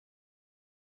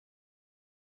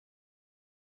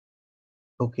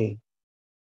Okay.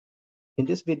 In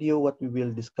this video, what we will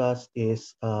discuss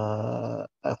is a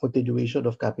continuation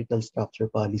of capital structure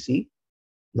policy.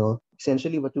 No,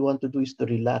 essentially, what we want to do is to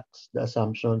relax the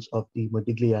assumptions of the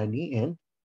Modigliani and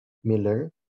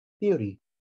Miller theory,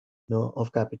 no,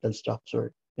 of capital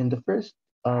structure. And the first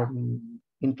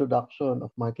introduction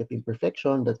of market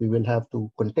imperfection that we will have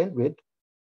to contend with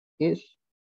is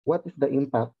what is the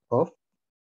impact of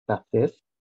taxes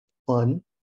on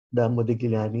the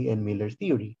Modigliani and Miller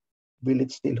theory? Will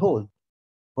it still hold?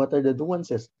 What are the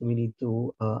nuances we need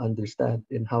to understand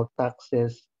and how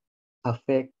taxes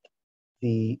affect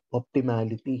the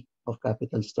optimality of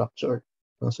capital structure?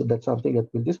 So that's something that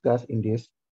we'll discuss in this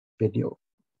video.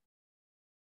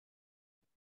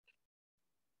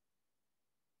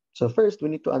 So first, we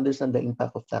need to understand the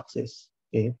impact of taxes.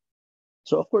 Okay.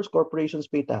 So of course, corporations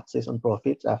pay taxes on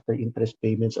profits after interest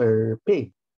payments are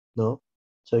paid. No.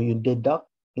 So you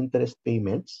deduct interest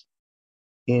payments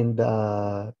in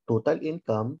the total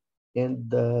income and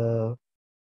the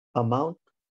amount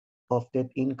of that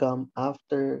income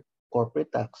after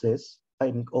corporate taxes,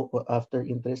 after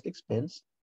interest expense,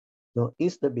 no,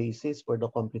 is the basis for the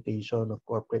computation of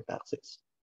corporate taxes.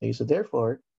 Okay, so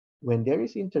therefore, when there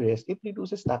is interest, it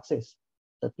reduces taxes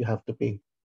that you have to pay.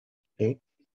 Okay,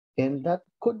 and that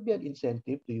could be an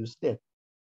incentive to use debt.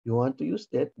 You want to use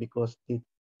debt because it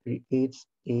creates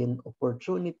an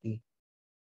opportunity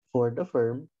for the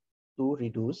firm to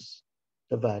reduce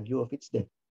the value of its debt,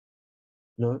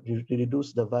 no, to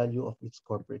reduce the value of its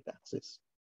corporate taxes.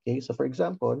 Okay, so for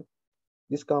example,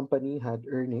 this company had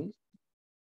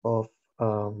of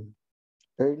um,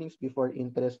 earnings before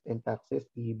interest and taxes,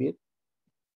 EBIT,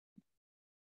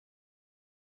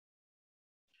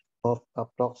 of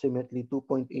approximately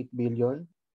 2.8 billion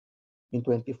in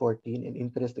 2014 and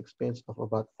interest expense of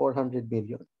about 400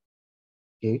 billion.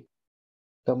 Okay,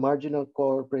 the marginal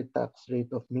corporate tax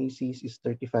rate of Macy's is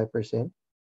 35%.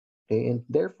 Okay, and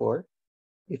therefore,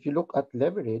 if you look at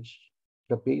leverage,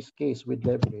 the base case with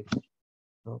leverage,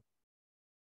 no,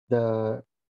 the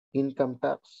income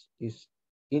tax is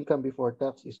income before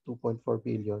tax is 2.4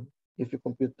 billion. If you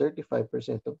compute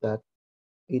 35% of that,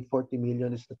 840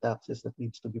 million is the taxes that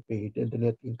needs to be paid, and the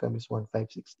net income is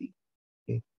 1560.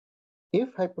 Okay.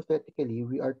 If hypothetically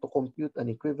we are to compute an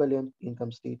equivalent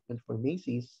income statement for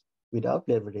Macy's without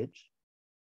leverage,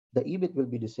 the EBIT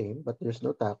will be the same, but there's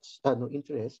no tax, no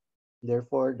interest.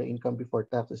 Therefore, the income before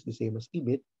tax is the same as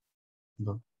EBIT.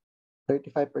 No,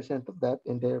 35% of that,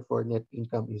 and therefore net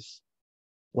income is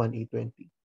 1820.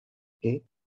 Okay.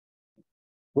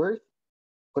 Worth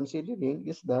considering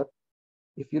is that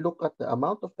if you look at the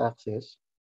amount of taxes,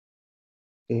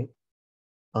 okay,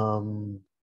 um,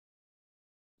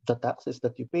 the taxes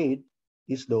that you paid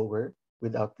is lower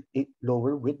with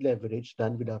leverage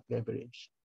than without leverage.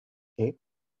 Okay.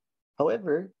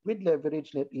 However, with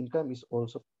leverage, net income is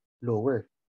also lower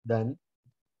than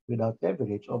without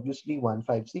leverage. Obviously,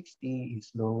 1560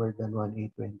 is lower than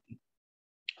 1820.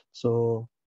 So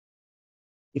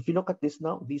if you look at these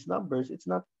numbers, it's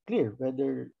not clear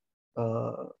whether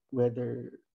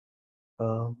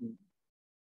um,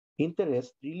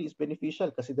 interest really is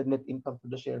beneficial kasi the net income to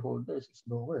the shareholders is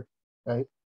lower, right?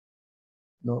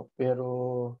 No,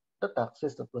 pero the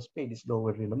taxes that was paid is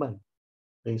lower rin naman.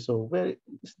 Okay, so where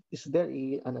is there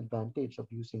an advantage of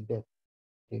using debt?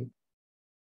 Okay,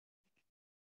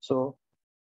 so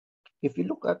if you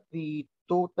look at the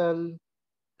total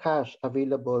cash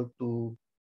available to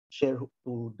share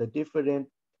to the different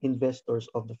investors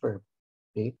of the firm,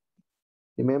 okay,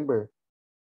 remember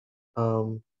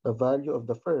the value of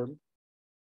the firm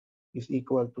is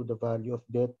equal to the value of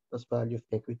debt plus value of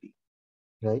equity,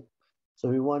 right? So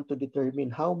we want to determine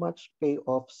how much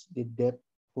payoffs did debt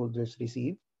holders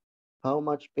receive, how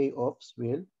much payoffs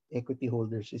will equity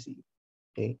holders receive.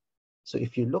 Okay. So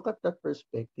if you look at that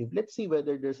perspective, let's see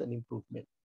whether there's an improvement.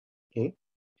 Okay.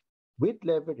 With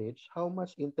leverage, how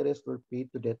much interest were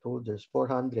paid to debt holders?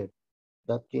 400.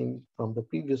 That came from the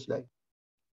previous slide.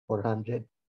 400.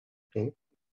 Okay.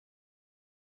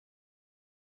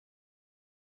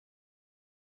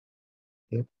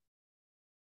 Okay.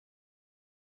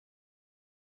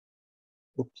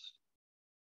 Oops.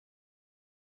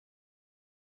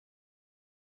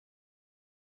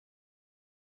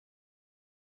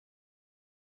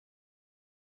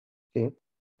 Okay.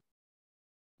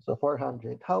 So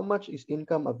 400. How much is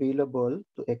income available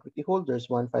to equity holders?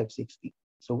 1560.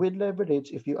 So with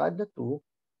leverage, if you add the two,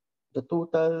 the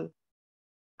total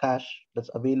cash that's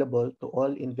available to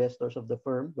all investors of the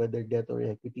firm, whether debt or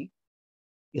equity,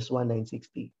 is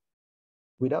 1960.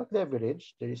 Without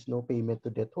leverage, there is no payment to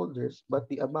debt holders, but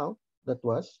the amount that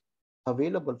was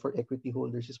available for equity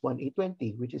holders is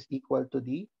 1,820, which is equal to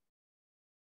the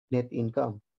net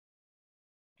income.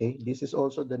 Okay, this is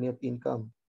also the net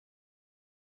income.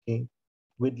 Okay,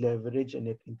 with leverage and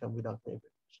net income without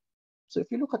leverage. So if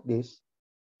you look at this,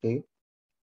 okay,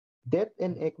 debt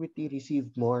and equity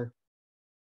received more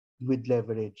with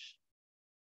leverage.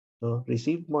 So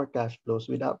received more cash flows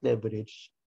without leverage,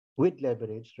 with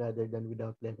leverage rather than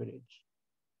without leverage.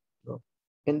 So,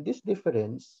 and this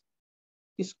difference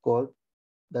is called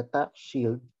the tax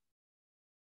shield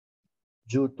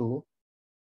due to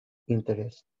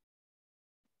interest.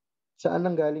 Saan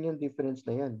nanggaling yung difference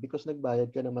na yan? Because nagbayad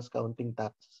ka ng mas counting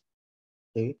tax.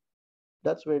 Okay?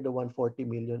 That's where the 140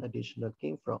 million additional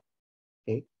came from.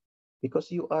 Okay?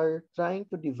 Because you are trying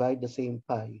to divide the same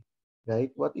pie.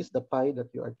 Right? What is the pie that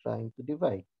you are trying to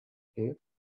divide? Okay?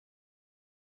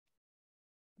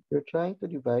 You're trying to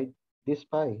divide this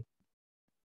pie.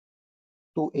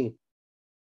 2/8.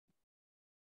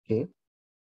 Okay?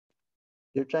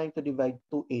 You're trying to divide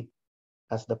 2/8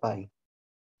 as the pie.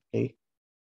 Okay?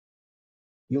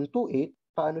 Yung 2/8,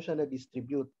 paano siya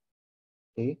na-distribute?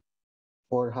 Okay?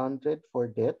 400 for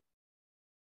debt,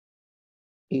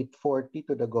 840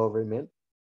 to the government,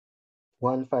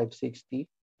 1,560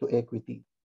 to equity,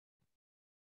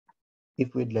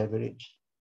 if with leverage.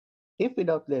 If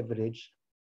without leverage,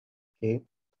 okay,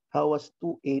 how was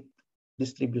 2/8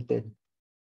 distributed?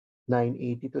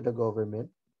 980 to the government,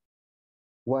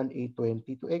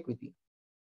 1,820 to equity.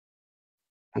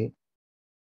 Okay.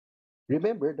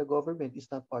 Remember, the government is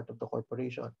not part of the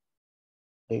corporation.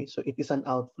 Okay, so it is an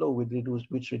outflow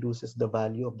which reduces the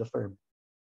value of the firm.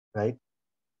 Right?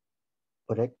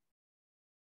 Correct?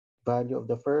 Value of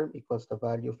the firm equals the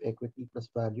value of equity plus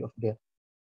value of debt.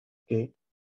 Okay?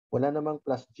 Wala namang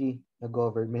plus G na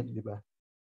government, di ba?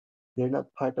 They're not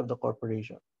part of the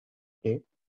corporation. Okay?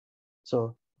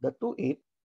 So, the 2/8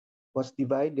 was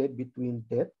divided between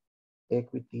debt,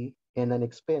 equity, and an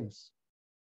expense.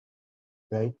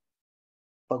 Right?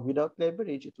 Pag without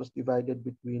leverage, it was divided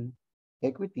between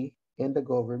equity and the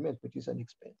government, which is an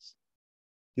expense.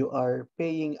 You are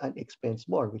paying an expense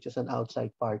more, which is an outside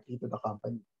party to the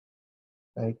company.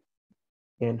 Right?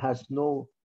 And has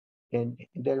no, and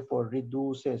therefore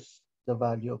reduces the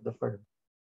value of the firm.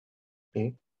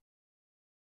 Okay?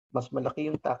 Mas malaki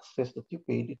yung taxes that you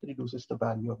paid, it reduces the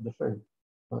value of the firm.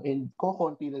 And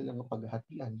kokonti na lang ang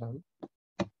paghahatian ng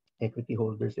equity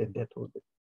holders and debt holders.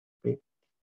 Okay?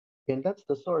 And that's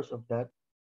the source of that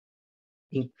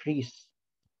increase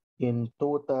in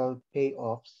total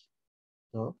payoffs,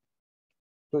 no,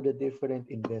 to the different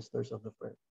investors of the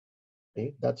firm.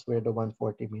 Okay? That's where the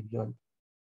 140 million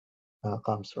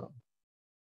comes from.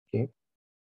 Okay?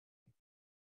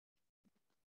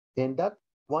 And that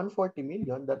 140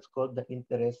 million, that's called the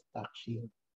interest tax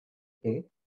shield. Okay?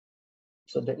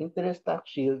 So the interest tax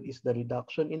shield is the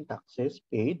reduction in taxes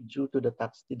paid due to the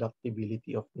tax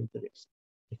deductibility of interest.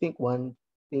 I think one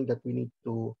thing that we need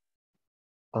to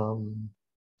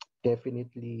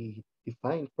definitely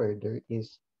define further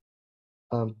is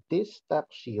this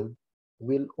tax shield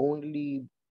will only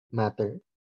matter,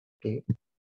 okay,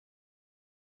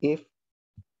 if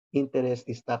interest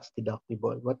is tax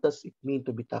deductible. What does it mean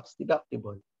to be tax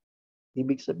deductible?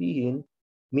 Ibig sabihin,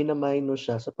 minaminus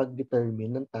siya sa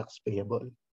pag-determine ng tax payable.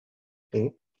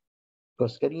 Okay?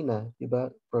 Because kanina, di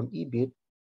ba, from EBIT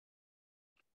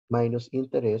minus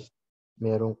interest,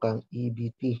 meron kang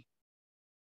EBT.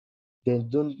 Then,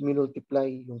 dun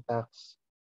minultiply yung tax.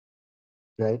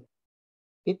 Right?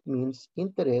 It means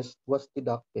interest was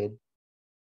deducted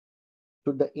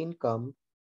to the income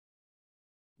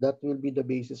that will be the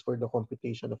basis for the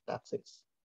computation of taxes.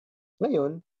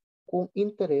 Ngayon, kung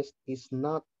interest is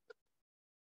not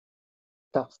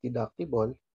tax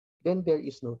deductible, then there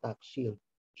is no tax shield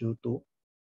due to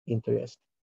interest.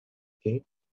 Okay?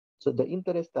 So the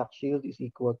interest tax shield is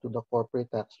equal to the corporate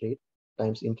tax rate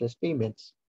times interest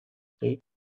payments. Okay?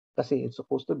 Kasi it's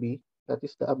supposed to be, that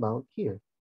is the amount here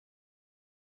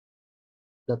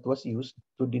that was used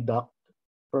to deduct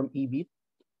from EBIT,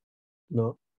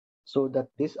 no? So that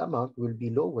this amount will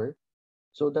be lower,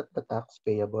 so that the tax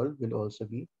payable will also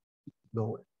be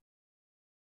lower.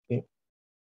 Okay?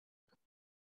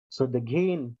 So the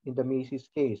gain in the Macy's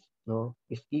case, no,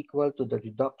 is equal to the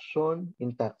reduction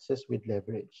in taxes with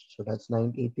leverage. So that's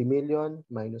 980 million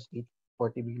minus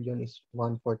 840 million is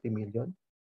 140 million.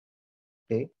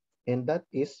 Okay? And that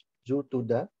is due to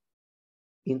the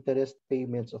interest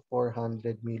payments of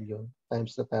 400 million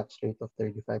times the tax rate of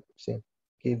 35%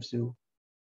 gives you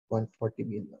 140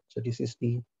 million. So this is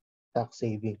the tax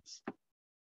savings,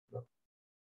 no?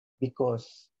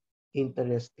 Because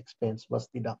interest expense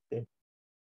was deducted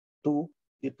to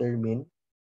determine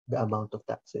the amount of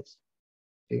taxes.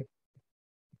 Okay.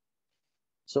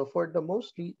 So for the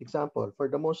most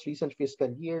recent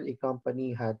fiscal year, a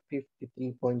company had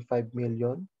 53.5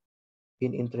 million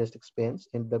in interest expense,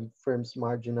 and the firm's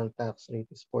marginal tax rate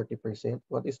is 40%.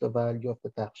 What is the value of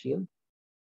the tax shield?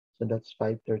 So that's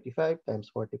 535 times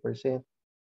 40%.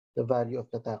 The value of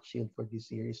the tax shield for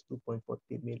this year is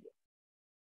 2.40 million.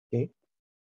 Okay.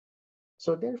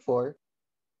 So therefore,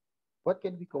 what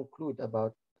can we conclude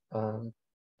about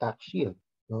tax shield?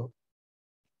 No?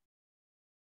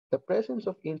 The presence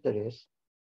of interest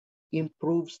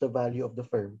improves the value of the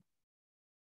firm,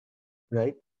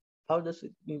 right? How does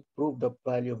it improve the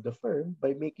value of the firm?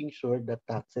 By making sure that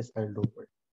taxes are lower.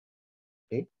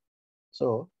 Okay?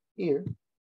 So, here,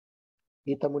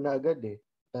 kita mo na agad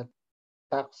that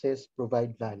taxes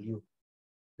provide value,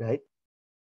 right?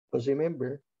 Because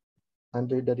remember,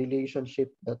 under the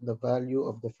relationship that the value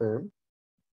of the firm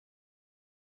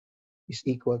is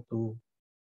equal to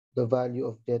the value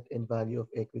of debt and value of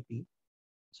equity.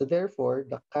 So therefore,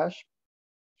 the cash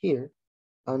here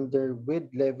under with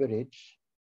leverage,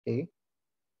 okay,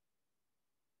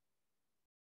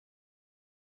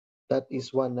 that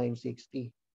is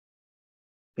 1,960.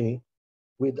 Okay,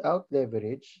 without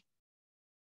leverage,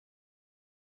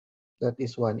 that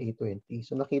is 1,820.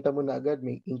 So nakita mo na agad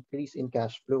may increase in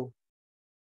cash flow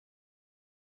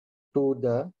to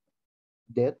the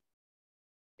debt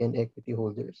and equity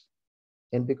holders.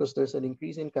 And because there's an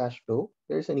increase in cash flow,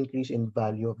 there's an increase in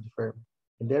value of the firm.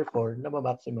 And therefore,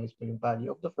 na-maximize mo yung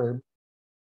value of the firm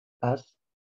as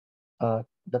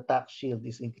the tax shield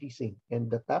is increasing. And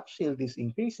the tax shield is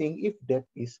increasing if debt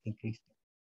is increasing.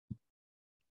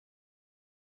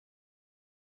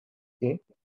 Okay?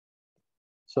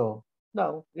 So,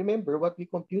 now, remember what we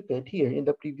computed here in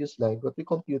the previous slide. What we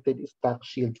computed is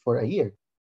tax shield for a year.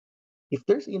 If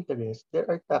there's interest, there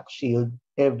are tax shield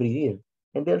every year.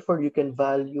 And therefore, you can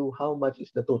value how much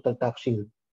is the total tax shield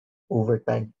over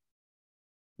time.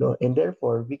 No? And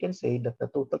therefore, we can say that the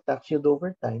total tax shield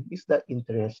over time is the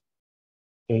interest,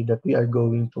 okay, that we are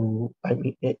going to,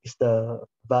 is the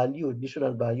value,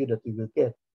 additional value that we will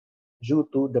get due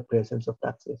to the presence of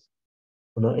taxes,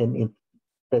 and in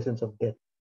presence of debt.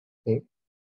 Okay.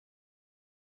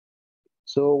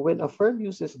 So when a firm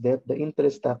uses debt, the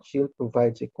interest tax shield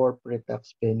provides a corporate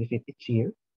tax benefit each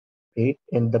year. Okay,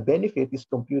 and the benefit is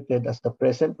computed as the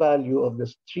present value of the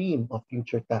stream of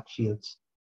future tax shields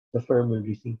the firm will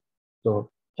receive. So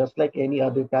just like any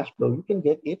other cash flow, you can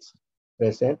get its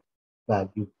present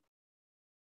value.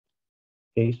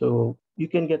 Okay, so you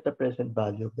can get the present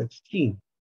value of that stream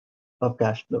of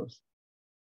cash flows.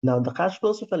 Now, the cash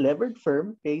flows of a levered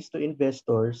firm pays to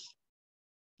investors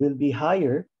will be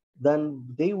higher than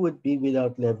they would be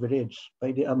without leverage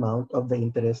by the amount of the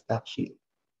interest tax shield.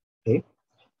 Okay,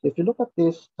 so if you look at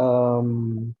this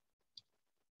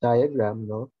diagram,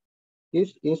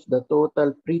 this is the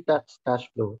total pre-tax cash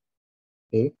flow.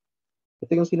 Okay,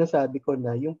 ito yung sinasabi ko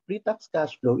na yung pre-tax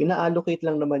cash flow, ina-allocate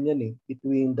lang naman yan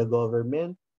between the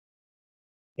government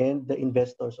and the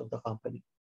investors of the company.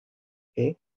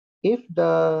 Okay, if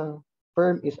the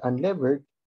firm is unlevered,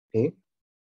 okay,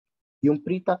 yung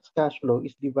pre-tax cash flow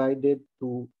is divided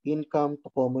to income to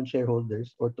common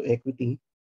shareholders or to equity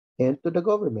and to the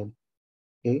government.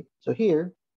 Okay, so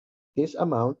here, this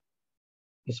amount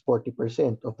is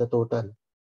 40% of the total,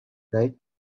 right?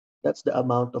 That's the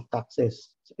amount of taxes.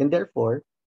 And therefore,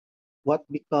 what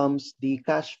becomes the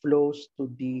cash flows to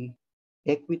the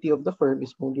equity of the firm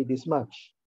is only this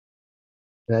much,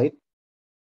 right?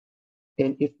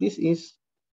 And if this is,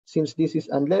 since this is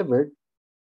unlevered,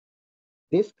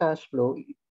 this cash flow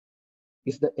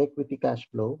is the equity cash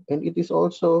flow, and it is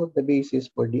also the basis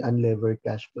for the unlevered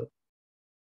cash flow,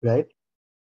 right?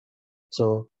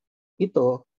 So,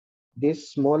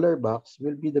 this smaller box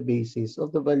will be the basis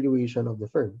of the valuation of the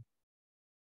firm.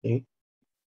 Okay?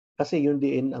 Kasi yun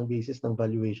din ang basis ng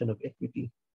valuation of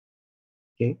equity.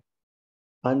 Okay?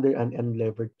 Under an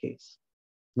unlevered case.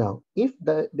 Now, if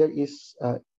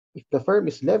the firm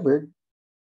is levered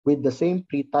with the same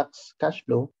pre-tax cash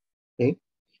flow, okay,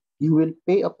 you will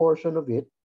pay a portion of it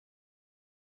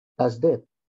as debt,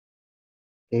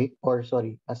 okay, or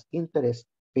sorry, as interest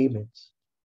payments,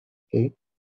 okay,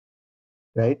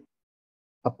 right?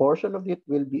 A portion of it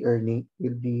will be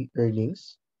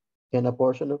earnings, and a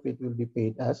portion of it will be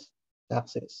paid as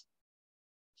taxes.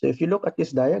 So if you look at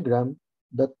this diagram,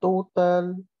 the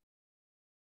total,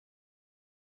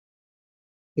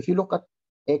 if you look at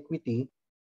equity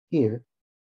here,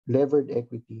 levered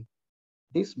equity,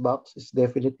 this box is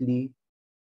definitely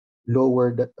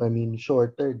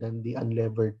shorter than the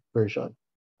unlevered version,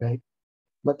 right?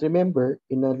 But remember,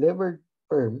 in a levered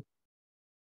firm,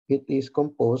 it is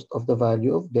composed of the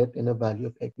value of debt and the value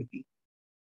of equity.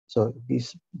 So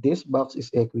this box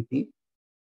is equity,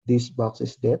 this box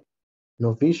is debt.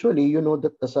 Now visually, you know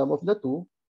that the sum of the two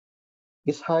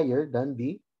is higher than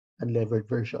the unlevered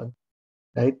version,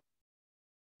 right?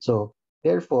 So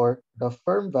therefore, the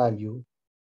firm value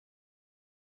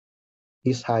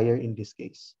is higher in this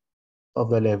case of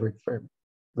the levered firm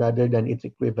rather than its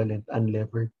equivalent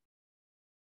unlevered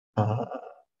uh,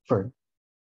 firm,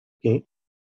 okay?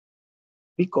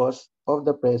 Because of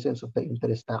the presence of the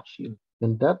interest tax shield.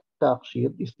 And that tax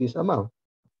shield is this amount,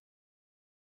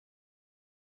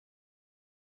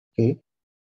 okay?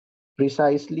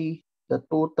 Precisely the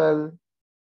total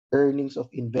earnings of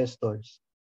investors,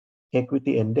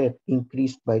 equity and debt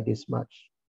increased by this much,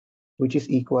 which is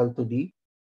equal to the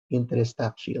interest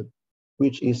tax shield,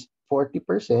 which is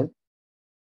 40%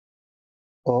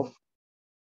 of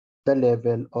the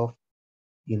level of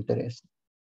interest,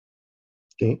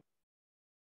 okay?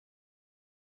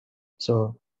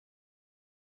 So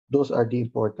those are the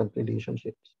important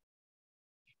relationships.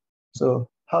 So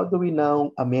how do we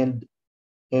now amend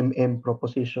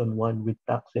Proposition 1 with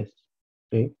taxes?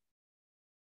 Okay.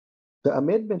 The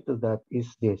amendment to that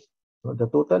is this. The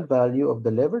total value of the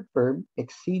levered firm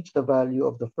exceeds the value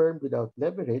of the firm without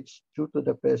leverage due to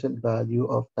the present value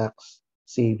of tax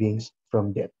savings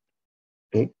from debt.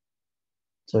 Okay.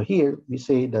 So here we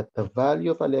say that the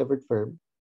value of a levered firm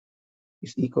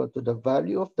is equal to the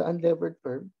value of the unlevered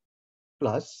firm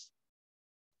plus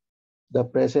the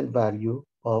present value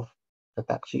of the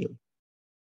tax shield.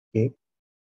 Okay.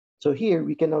 So here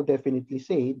we can now definitely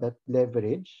say that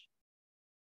leverage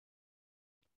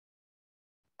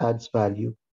adds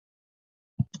value,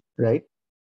 right?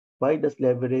 Why does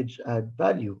leverage add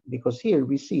value? Because here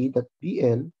we see that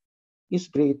VL is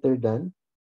greater than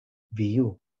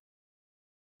VU,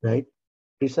 right?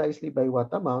 Precisely by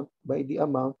what amount? By the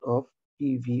amount of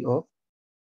PV of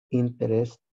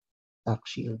interest tax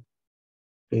shield,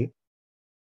 okay?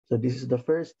 So this is the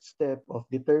first step of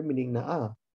determining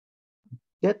na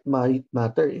debt might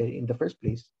matter in the first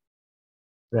place,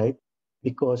 right?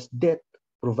 Because debt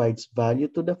provides value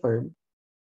to the firm,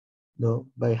 no,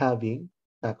 by having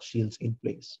tax shields in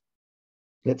place.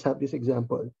 Let's have this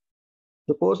example.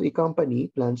 Suppose a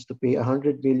company plans to pay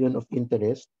 100 million of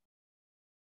interest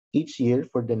each year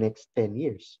for the next 10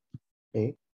 years,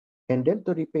 okay? And then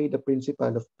to repay the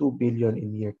principal of 2 billion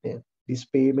in year 10. These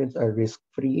payments are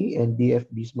risk-free and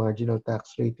DFB's marginal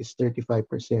tax rate is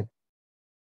 35%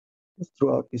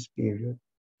 throughout this period.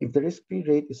 If the risk-free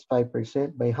rate is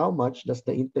 5%, by how much does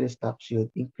the interest tax shield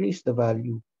increase the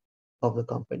value of the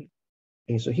company?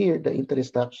 Okay, so here the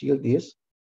interest tax shield is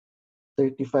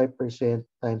 35%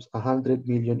 times 100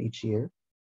 million each year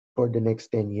for the next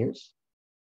 10 years.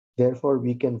 Therefore,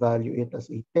 we can value it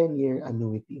as a 10-year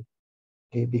annuity.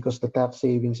 Okay, because the tax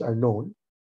savings are known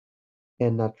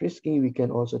and not risky, we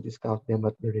can also discount them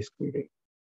at the risk-free rate.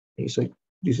 Okay, so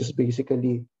this is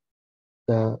basically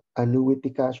the annuity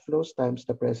cash flows times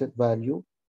the present value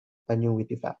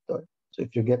annuity factor. So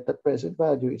if you get that present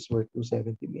value, it's worth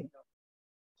 270 million.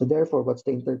 So therefore, what's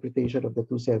the interpretation of the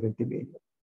 270 million?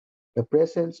 The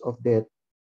presence of debt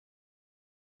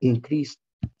increased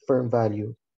firm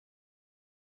value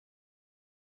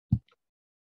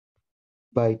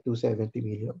by 270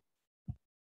 million.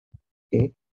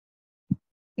 Okay.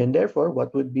 And therefore,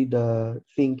 what would be the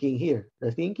thinking here?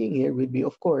 The thinking here would be,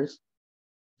 of course,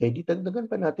 di dagdagan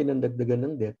pa natin ang dagdagan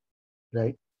ng debt,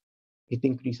 right? It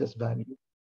increases value.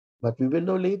 But we will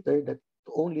know later that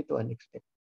only to an extent.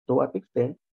 To what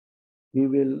extent? We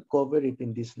will cover it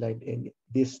in this slide and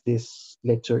this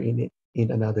lecture in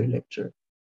another lecture.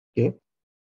 Okay.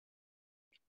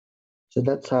 So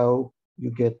that's how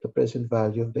you get the present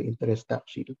value of the interest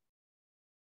tax shield.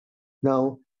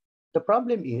 Now, the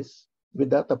problem is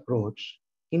with that approach,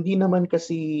 hindi naman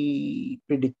kasi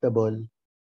predictable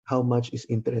how much is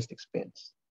interest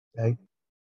expense, right?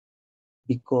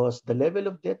 Because the level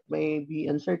of debt may be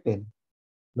uncertain,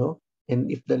 no?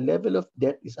 And if the level of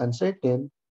debt is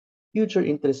uncertain, future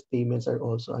interest payments are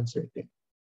also uncertain.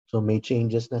 So may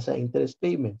changes na sa interest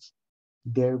payments.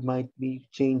 There might be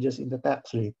changes in the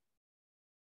tax rate.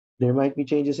 There might be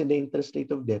changes in the interest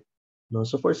rate of debt. No?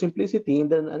 So for simplicity, in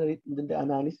the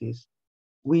analysis,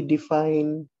 we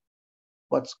define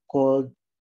what's called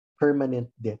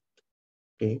permanent debt.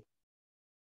 Okay?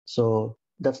 So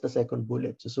that's the second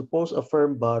bullet. So suppose a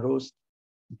firm borrows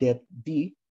debt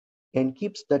D and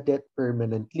keeps the debt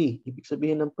permanently. Ibig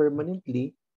sabihin ng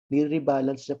permanently,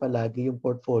 ni-rebalance niya palagi yung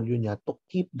portfolio niya to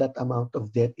keep that amount of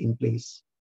debt in place.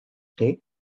 Okay?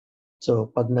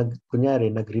 So, pag kunyari,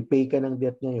 nag-repay ka ng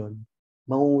debt ngayon,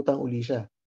 mangungutang uli siya.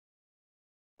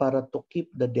 para to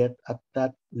keep the debt at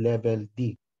that level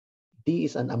D. D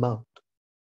is an amount.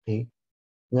 Okay?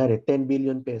 Ngari, 10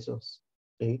 billion pesos.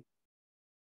 Okay?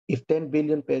 If 10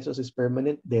 billion pesos is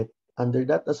permanent debt, under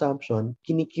that assumption,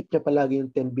 kinikip niya palagi yung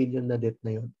 10 billion na debt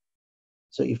na yun.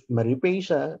 So if mag-repay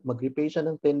siya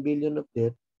ng 10 billion of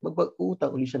debt,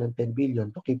 mag-utang uli siya ng 10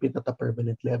 billion to keep it at a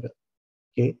permanent level.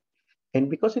 Okay? And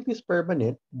because it is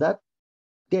permanent, that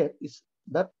debt is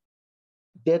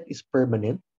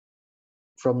permanent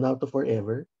from now to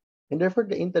forever. And therefore,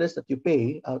 the interest that you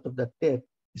pay out of that debt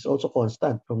is also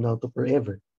constant from now to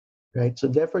forever. Right? So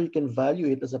therefore, you can value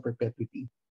it as a perpetuity.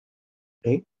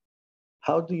 Okay?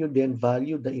 How do you then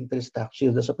value the interest tax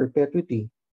shield as a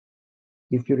perpetuity?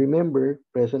 If you remember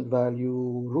present value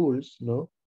rules, no,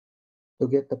 to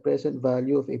get the present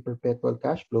value of a perpetual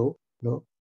cash flow, no,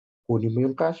 kunin mo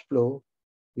yung cash flow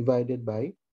divided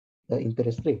by the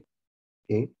interest rate.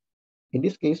 Okay? In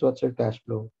this case, what's your cash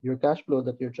flow? Your cash flow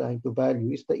that you're trying to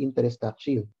value is the interest tax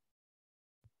shield.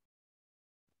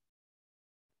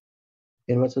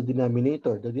 And what's the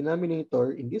denominator? The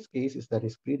denominator in this case is the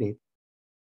risk-free rate,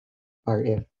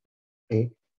 RF.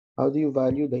 Okay? How do you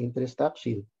value the interest tax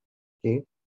shield? Okay?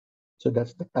 So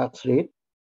that's the tax rate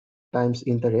times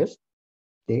interest.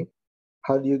 Okay?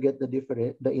 How do you get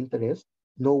the interest?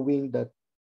 Knowing that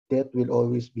debt will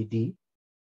always be D.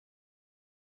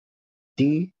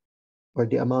 D, or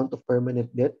the amount of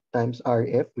permanent debt, times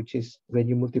RF, which is when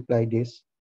you multiply this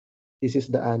is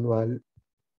the annual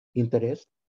interest,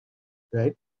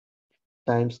 right?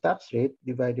 Times tax rate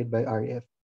divided by RF.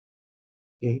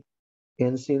 Okay?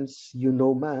 And since you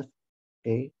know math,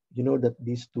 okay, you know that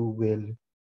these two will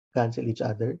cancel each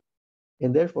other.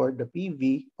 And therefore, the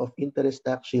PV of interest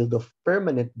tax shield of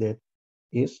permanent debt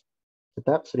is the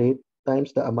tax rate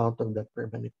times the amount of that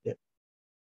permanent debt.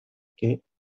 Okay?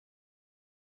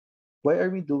 Why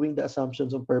are we doing the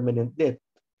assumptions of permanent debt?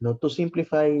 No, to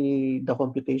simplify the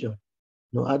computation.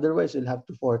 No, otherwise you'll have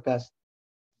to forecast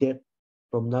debt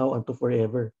from now until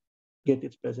forever, get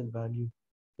its present value.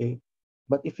 Okay?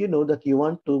 But if you know that you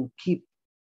want to keep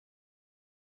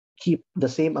the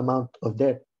same amount of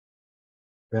debt,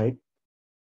 right?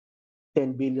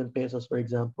 10 billion pesos, for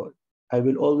example, I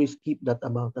will always keep that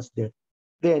amount as debt.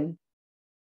 Then,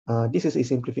 this is a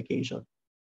simplification,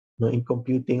 no, in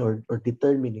computing or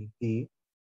determining the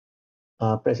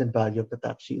present value of the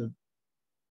tax shield.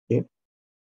 Okay?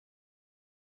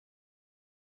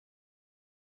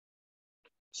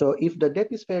 So if the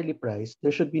debt is fairly priced,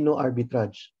 there should be no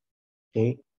arbitrage.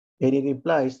 Okay? And it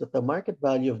implies that the market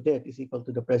value of debt is equal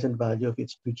to the present value of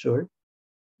its future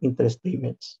interest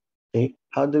payments. Okay?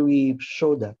 How do we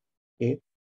show that? Okay?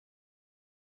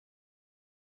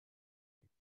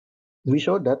 We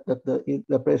show that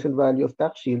the present value of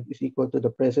tax shield is equal to the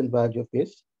present value of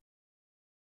its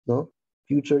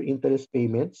future interest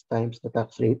payments times the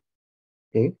tax rate.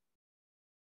 Okay?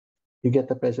 You get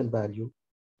the present value.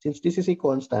 Since this is a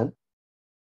constant,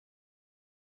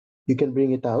 you can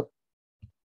bring it out.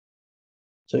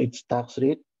 So it's tax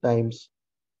rate times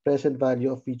present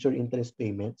value of future interest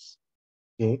payments.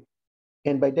 Okay?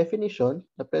 And by definition,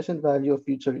 the present value of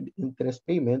future interest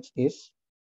payments is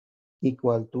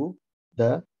equal to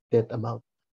the debt amount.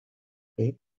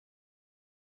 Okay?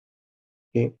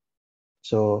 Okay?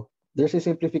 So there's a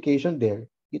simplification there.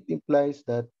 It implies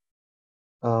that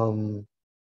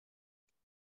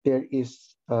there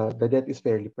is the debt is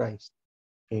fairly priced.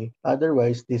 Okay?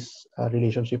 Otherwise, this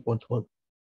relationship won't hold.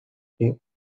 Okay?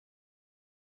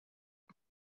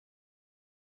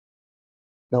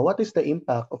 Now, what is the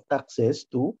impact of taxes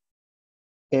to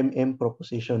MM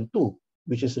Proposition 2,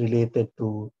 which is related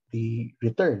to the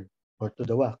return or to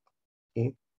the WACC?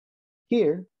 Okay?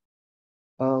 Here,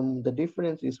 the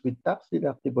difference is with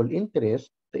tax-deductible interest,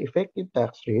 the effective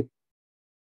tax rate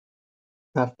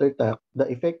after tax, the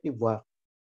effective WACC,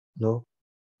 no,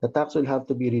 the tax will have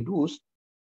to be reduced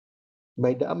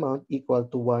by the amount equal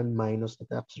to 1 minus the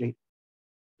tax rate.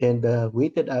 And the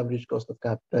weighted average cost of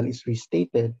capital is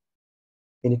restated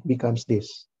and it becomes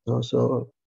this. No?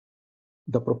 So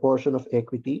the proportion of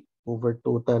equity over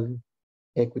total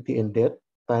equity and debt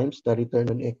times the return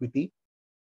on equity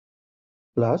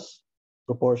plus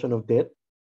proportion of debt,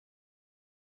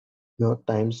 no,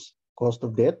 times cost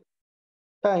of debt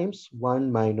times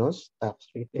 1 minus tax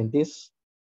rate. And this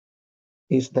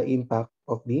is the impact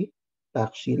of the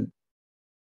tax shield.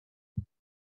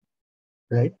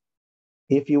 Right?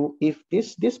 If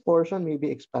this portion may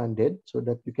be expanded so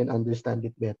that you can understand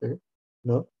it better,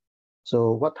 no?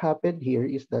 So what happened here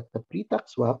is that the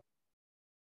pre-tax WACC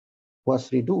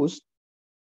was reduced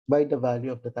by the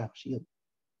value of the tax shield.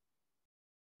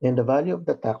 And the value of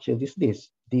the tax shield is this,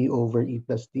 D over E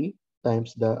plus D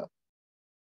times the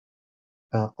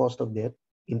cost of debt,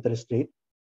 interest rate,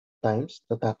 times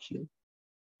the tax shield.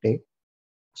 Okay,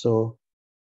 so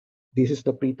this is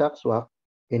the pre-tax WACC,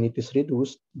 and it is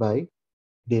reduced by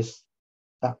this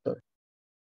factor.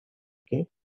 Okay,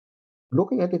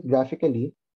 looking at it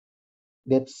graphically,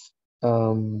 let's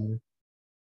look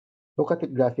at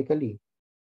it graphically.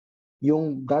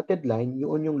 Yung dotted line,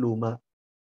 yun yung luma,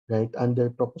 right, under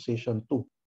Proposition 2,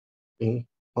 okay,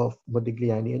 of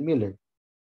Modigliani and Miller.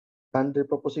 Under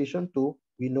Proposition 2,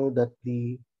 we know that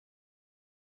the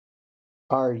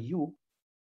RU,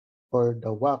 or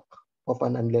the WACC of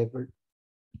an unlevered,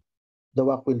 the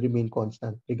WACC will remain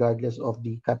constant regardless of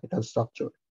the capital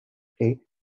structure, okay,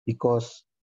 because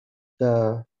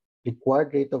the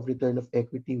required rate of return of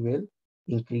equity will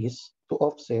increase to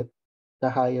offset the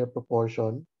higher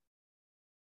proportion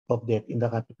of debt in the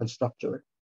capital structure.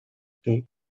 Okay.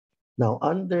 Now,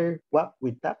 under WACC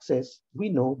with taxes, we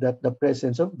know that the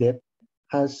presence of debt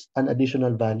has an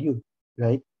additional value,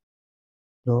 right?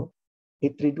 No,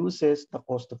 it reduces the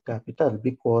cost of capital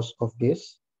because of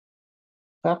this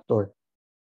factor,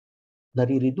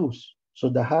 nare-reduce. So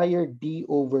the higher D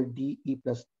over DE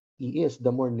plus E is,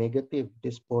 the more negative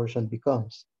this portion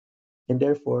becomes. And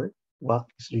therefore, WACC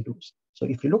is reduced. So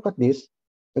if you look at this,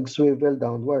 nag-swivel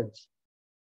downwards.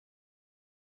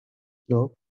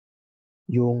 No?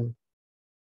 Yung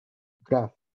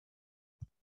graph.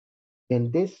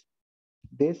 And this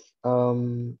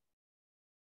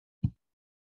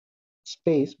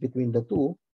space between the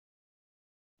two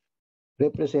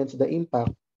represents the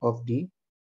impact of the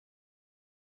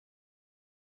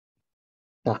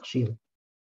tax shield.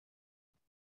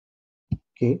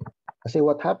 Okay? Kasi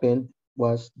what happened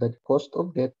was that cost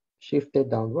of debt shifted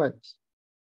downwards.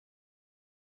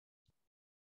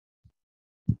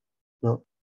 No?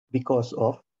 Because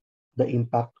of the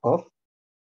impact of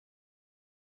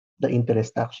the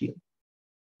interest tax shield.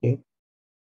 Okay?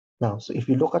 Now, so if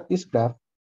you look at this graph,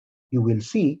 you will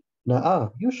see na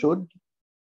you should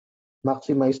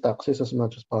maximize taxes as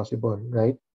much as possible,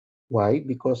 right? Why?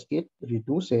 Because it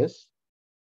reduces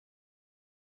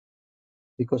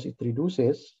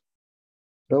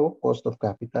the cost of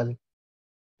capital,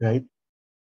 right?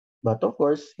 But of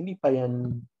course, hindi pa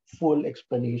yan full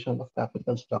explanation of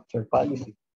capital structure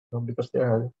policy, because there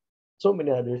are so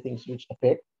many other things which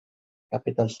affect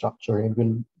capital structure, and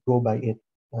we'll go by it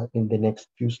in the next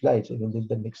few slides and in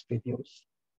the next videos.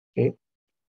 Okay?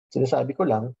 Sinasabi ko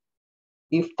lang,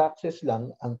 if taxes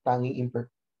lang ang tanging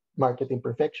market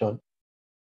imperfection,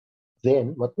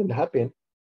 then what will happen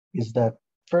is that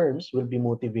firms will be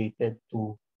motivated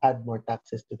to add more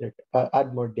taxes to their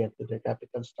add more debt to their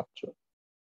capital structure.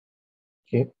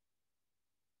 Okay.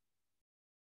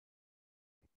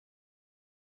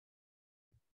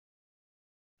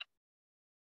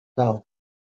 Now,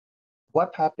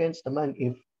 what happens naman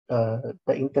if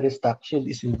the interest tax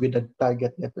shield is with a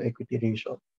target net to equity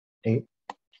ratio? Okay.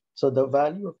 So the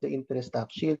value of the interest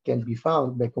tax shield can be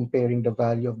found by comparing the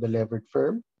value of the levered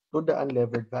firm to the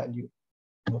unlevered value.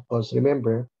 Because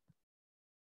remember,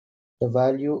 the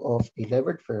value of a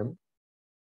levered firm,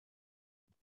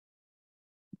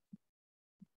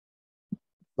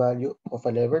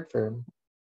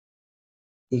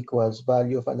 equals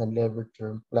value of an unlevered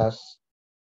firm plus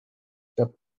the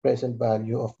present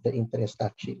value of the interest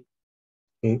tax shield.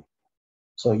 Okay.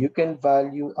 So you can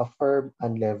value a firm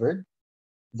unlevered,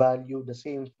 value the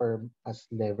same firm as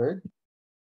levered,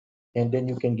 and then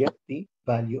you can get the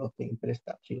value of the interest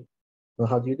tax shield. Now,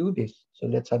 how do you do this? So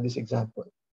let's have this example.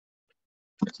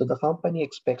 So the company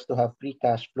expects to have free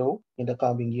cash flow in the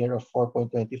coming year of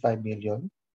 4.25 million,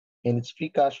 and its free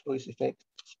cash flow is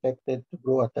expected to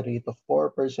grow at a rate of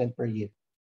 4% per year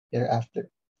thereafter.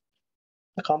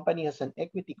 The company has an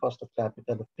equity cost of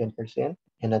capital of 10%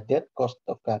 and a debt cost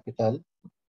of capital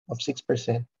of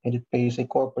 6%, and it pays a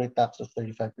corporate tax of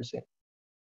 35%.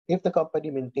 If the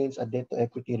company maintains a debt to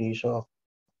equity ratio of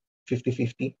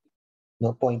 50-50,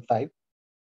 0.5,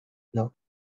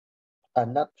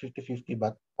 not 50-50,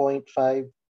 but 0.5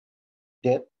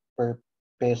 debt per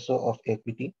peso of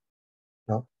equity,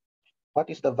 what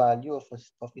is the value of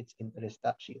its interest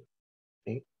tax shield?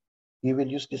 Okay, we will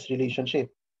use this relationship.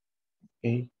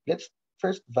 Okay, let's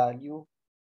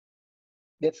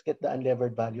get the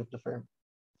unlevered value of the firm.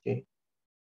 Okay,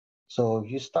 so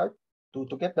you start to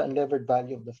get the unlevered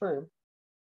value of the firm,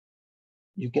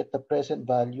 you get the present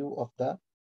value of the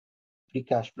free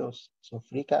cash flows. So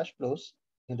free cash flows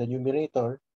in the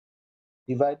numerator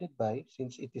divided by,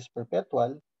 since it is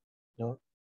perpetual,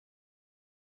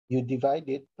 you divide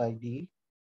it by the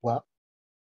WACC,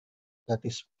 that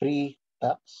is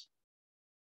pre-tax,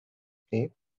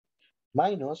 okay,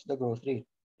 minus the growth rate,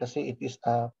 kasi it is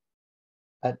a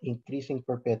an increasing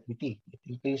perpetuity. It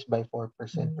increased by 4%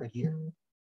 per year.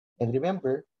 And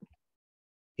remember,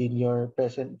 in your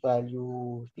present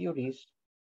value theories,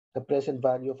 the present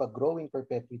value of a growing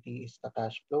perpetuity is the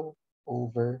cash flow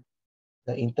over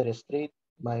the interest rate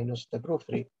minus the growth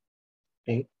rate.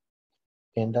 Okay?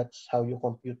 And that's how you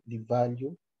compute the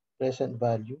value, present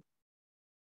value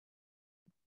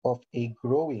of a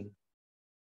growing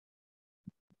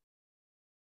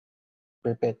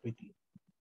perpetuity.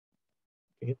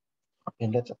 Okay?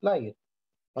 And let's apply it.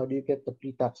 How do you get the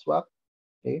pre-tax WACC?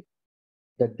 Okay?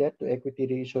 The debt to equity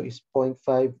ratio is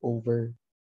 0.5 over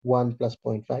 1 plus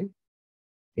 0.5.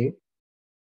 Okay?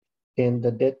 And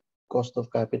the debt cost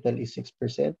of capital is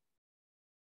 6%.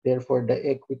 Therefore, the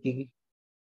equity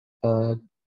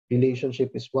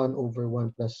relationship is 1 over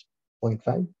 1 plus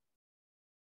 0.5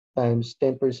 times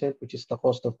 10%, which is the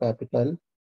cost of capital,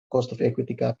 cost of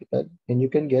equity capital. And you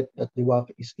can get that the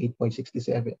WACC is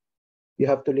 8.67. You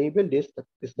have to label this, that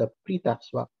is the pre-tax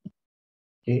WACC.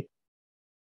 Okay.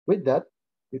 With that,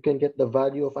 you can get the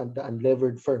value of the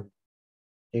unlevered firm.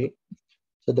 Okay.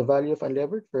 So the value of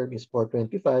unlevered firm is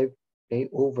 425, okay,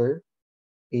 over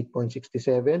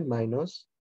 8.67 minus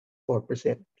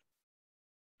 4%.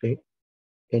 Okay.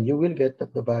 And you will get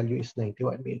that the value is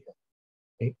 91 million.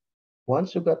 Okay.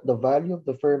 Once you got the value of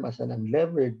the firm as an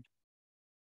unlevered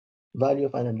value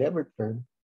of an unlevered firm,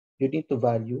 you need to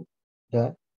value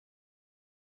the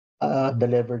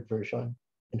levered version.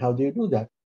 And how do you do that?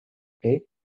 Okay.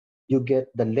 You get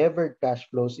the levered cash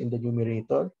flows in the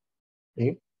numerator.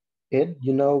 Okay. And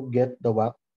you now get the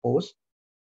WACC post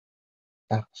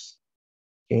tax.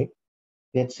 Okay.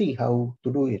 Let's see how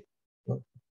to do it.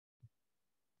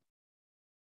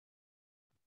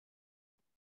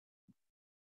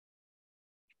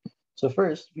 So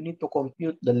first, we need to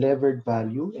compute the levered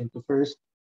value, and the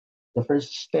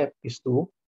first step is to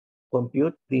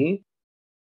compute the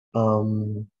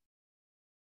WACC.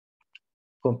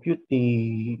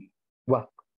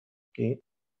 Okay.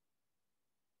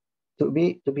 To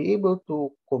be able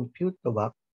to compute the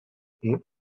WACC, okay,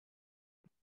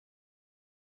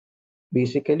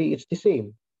 basically it's the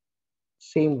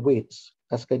same weights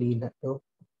as kanina, no?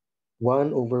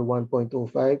 1 over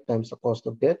 1.05 times the cost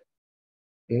of debt,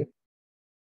 okay,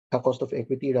 the cost of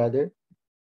equity rather,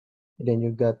 and then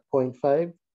you've got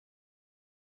 0.5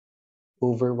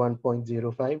 over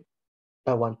 1.05,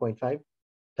 1.5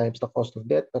 times the cost of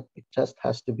debt, but it just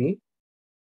has to be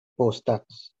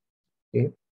post-tax.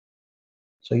 Okay,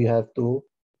 so you have to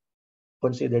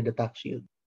consider the tax shield.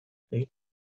 Okay,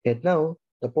 and now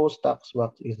the post-tax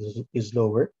WACC is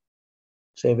lower,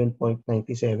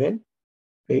 7.97.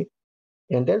 Okay,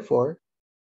 and therefore,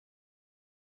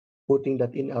 putting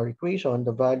that in our equation,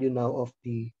 the value now of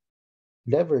the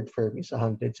levered firm is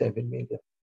 107 million.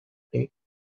 Okay,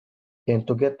 and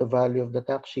to get the value of the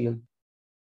tax shield,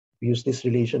 we use this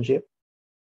relationship.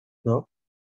 No,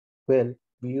 well,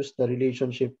 we use the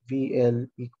relationship VL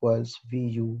equals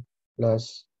VU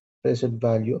plus present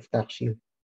value of tax shield.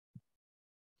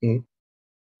 Okay,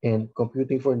 and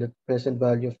computing for the present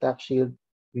value of tax shield,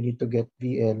 we need to get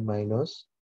VL minus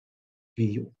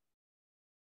VU,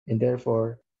 and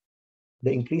therefore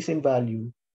the increase in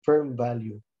value, firm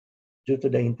value, due to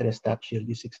the interest tax shield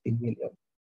is 16 million.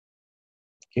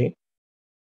 Okay.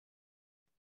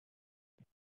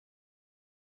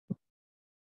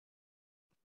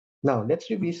 Now,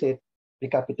 let's revisit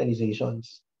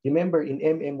recapitalizations. Remember, in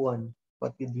MM1,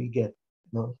 what did we get?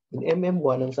 No? In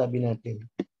MM1, ang sabi natin,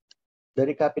 the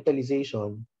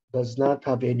recapitalization does not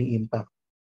have any impact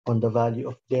on the value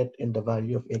of debt and the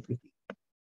value of equity.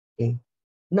 Okay?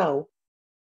 Now,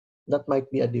 that might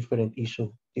be a different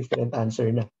issue, different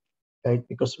answer na, right?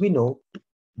 Because we know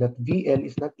that VL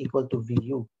is not equal to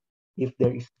VU if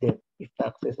there is debt, if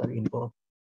taxes are involved.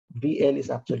 VL is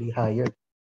actually higher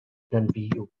than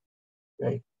VU,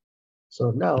 right?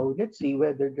 So now let's see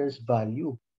whether there's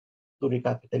value to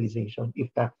recapitalization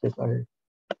if taxes are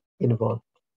involved.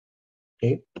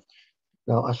 Okay.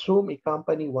 Now assume a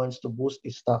company wants to boost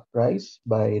its stock price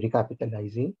by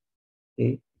recapitalizing.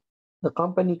 Okay. The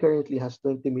company currently has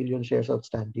 20 million shares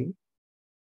outstanding.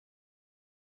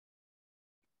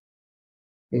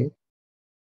 Okay.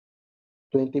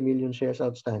 20 million shares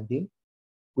outstanding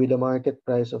with a market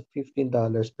price of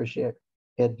 $15 per share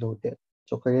and no debt.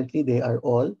 So currently they are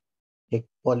all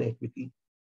equity.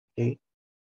 Okay.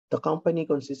 The company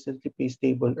consistently pays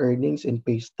stable earnings and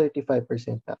pays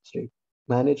 35% tax rate.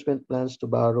 Management plans to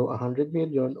borrow 100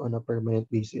 million on a permanent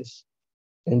basis,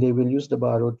 and they will use the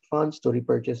borrowed funds to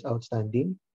repurchase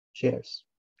outstanding shares.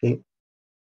 Okay,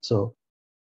 so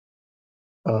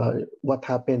what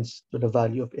happens to the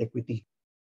value of equity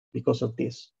because of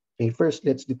this? Okay, first,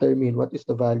 let's determine what is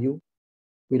the value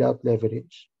without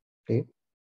leverage. Okay,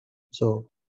 so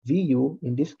VU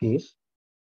in this case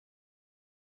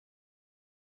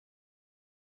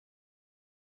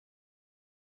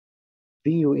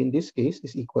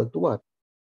is equal to what?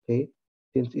 Okay,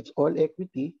 since it's all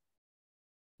equity,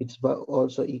 it's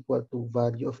also equal to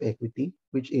value of equity,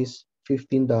 which is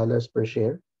 $15 per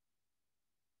share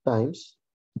times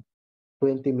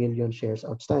 20 million shares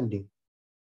outstanding.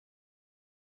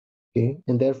 Okay,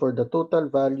 and therefore the total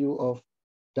value of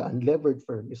the unlevered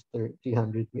firm is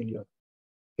 300 million.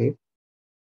 Okay,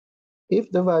 if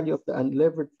the value of the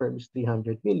unlevered firm is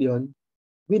 300 million,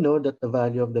 we know that the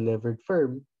value of the levered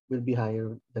firm will be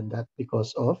higher than that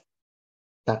because of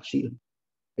tax shield.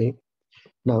 Okay,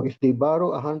 now if they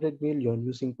borrow 100 million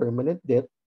using permanent debt,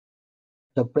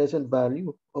 the present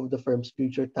value of the firm's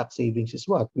future tax savings is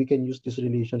what? We can use this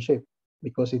relationship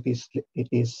because it is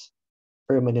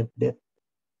permanent debt.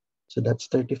 So that's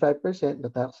 35%, the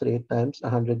tax rate, times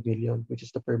 100 million, which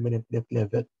is the permanent debt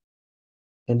level.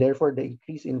 And therefore, the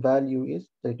increase in value is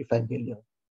 35 million.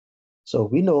 So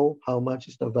we know how much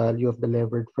is the value of the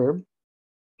levered firm,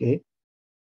 okay,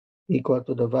 equal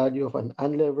to the value of an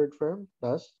unlevered firm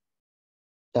plus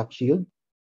tax shield.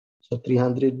 So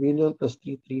 300 million plus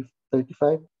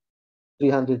 335,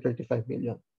 335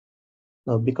 million.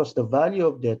 Now, because the value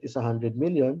of debt is 100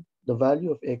 million, the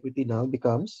value of equity now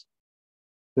becomes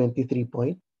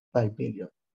 23.5 billion.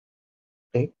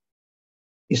 Okay?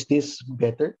 Is this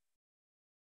better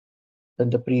than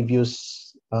the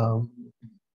previous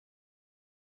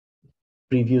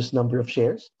number of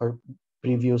shares or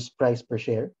previous price per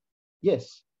share?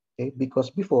 Yes. Okay? Because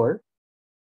before,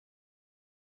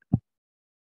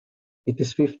 it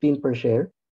is 15 per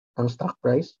share ang stock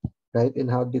price, right?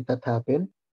 And how did that happen?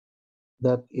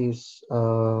 That is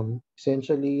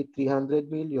essentially 300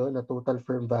 million, a total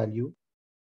firm value,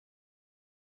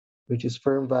 which is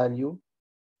firm value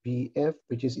VF,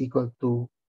 which is equal to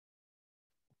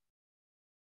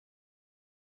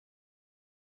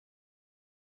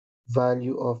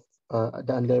value of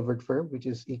the unlevered firm, which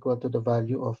is equal to the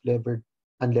value of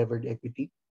unlevered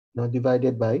equity, now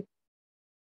divided by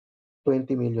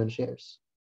 20 million shares.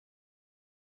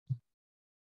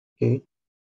 Okay.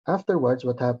 Afterwards,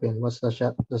 what happened was the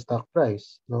stock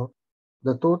price. No,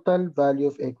 the total value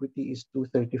of equity is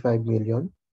 235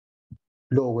 million,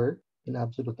 lower in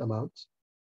absolute amounts,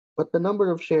 but the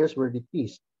number of shares were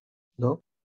decreased. No,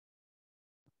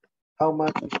 how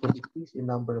much is the decrease in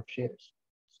number of shares?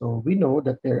 So we know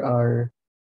that there are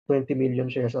 20 million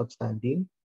shares outstanding.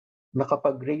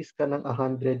 Nakapag-raise ka ng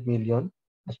 100 million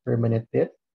as permanent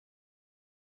debt.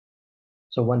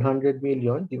 So 100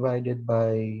 million divided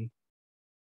by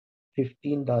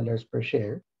 $15 per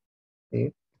share.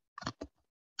 Okay.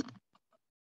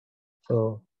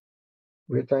 So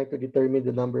we're trying to determine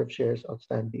the number of shares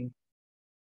outstanding.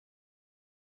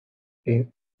 Okay.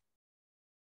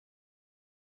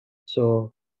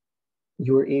 So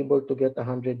you're able to get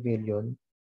 100 million.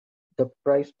 The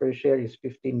price per share is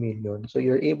 15 million. So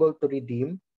you're able to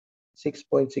redeem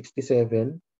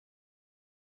 6.67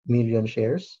 million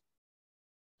shares.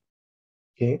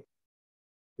 Okay.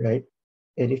 Right.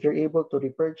 And if you're able to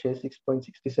repurchase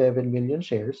 6.67 million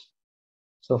shares,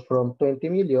 so from 20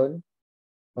 million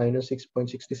minus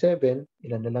 6.67,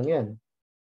 ilan na lang yan?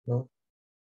 No?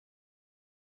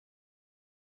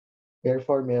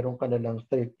 Therefore, meron ka na lang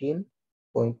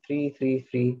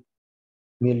 13.333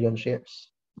 million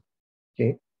shares.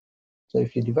 Okay? So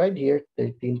if you divide here,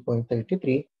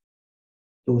 13.33,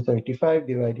 235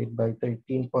 divided by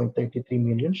 13.33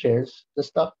 million shares, the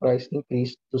stock price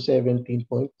increased to 17.63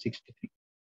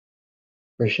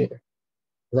 per share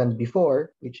than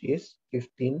before, which is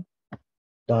 $15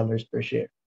 per share.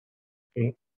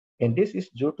 Okay? And this is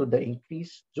due to the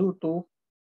increase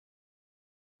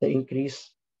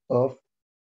of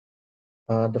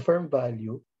the firm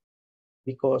value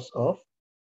because of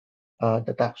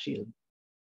the tax shield.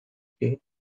 Okay,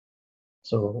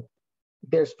 so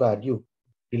there's value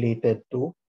related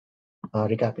to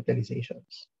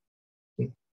recapitalizations.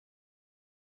 Okay.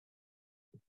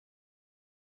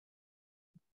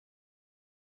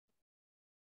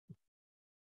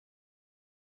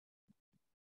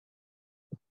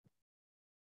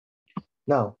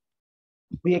 Now,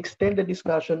 we extend the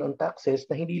discussion on taxes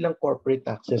na hindi lang corporate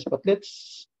taxes, but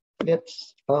let's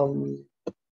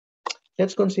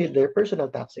consider personal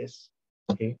taxes.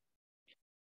 Okay.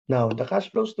 Now, the cash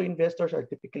flows to investors are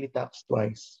typically taxed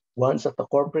twice. Once at the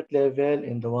corporate level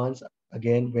and the ones,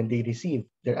 again, when they receive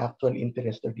their actual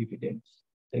interest or dividends.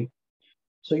 Okay?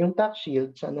 So yung tax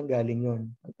shield, saan nanggaling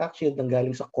yun? Ang tax shield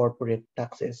nanggaling sa corporate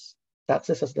taxes.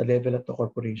 Taxes as the level of the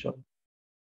corporation.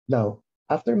 Now,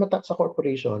 after matax sa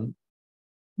corporation,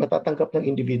 matatanggap ng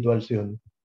individuals yun,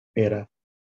 pera.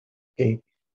 Okay?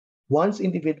 Once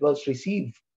individuals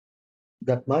receive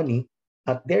that money,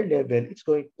 at their level, it's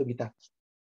going to be taxed.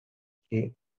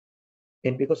 Okay?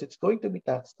 And because it's going to be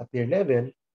taxed at their level,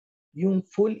 yung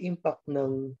full impact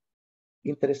ng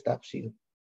interest tax shield,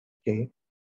 okay,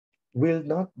 will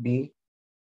not be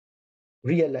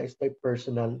realized by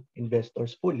personal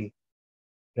investors fully,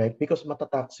 right? Because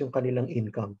matatax yung kanilang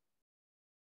income.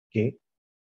 Okay?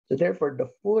 So therefore, the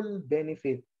full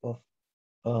benefit of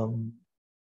um,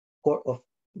 of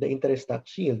the interest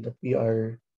tax shield that we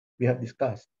have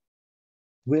discussed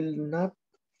will not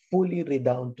fully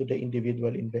redound to the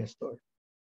individual investor.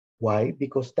 Why?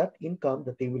 Because that income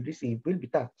that they will receive will be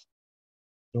taxed.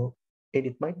 No? And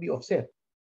it might be offset.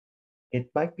 It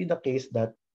might be the case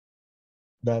that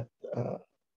that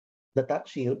the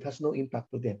tax shield has no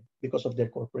impact to them because of their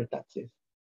corporate taxes.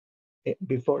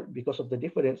 Because of the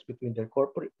difference between the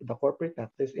corporate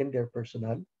taxes and their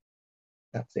personal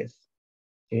taxes.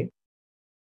 Okay.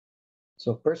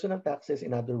 So personal taxes,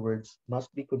 in other words, must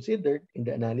be considered in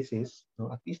the analysis,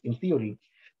 at least in theory,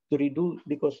 to reduce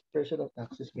because personal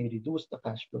taxes may reduce the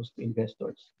cash flows to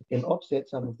investors and offset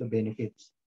some of the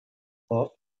benefits of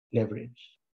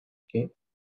leverage. Okay.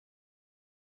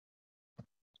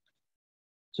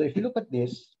 So if you look at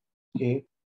this, okay,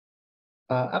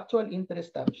 actual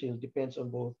interest tax shield depends on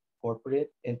both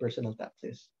corporate and personal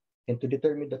taxes. And to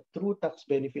determine the true tax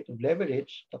benefit of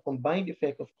leverage, the combined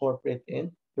effect of corporate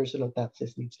and personal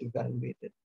taxes needs to be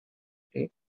evaluated.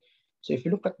 Okay. So if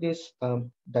you look at this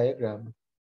diagram,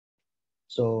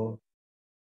 so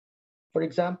for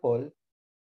example,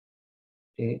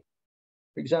 okay,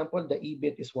 for example, the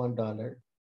EBIT is $1.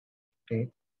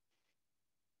 Okay.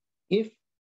 If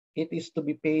it is to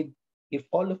be paid, if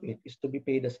all of it is to be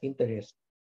paid as interest,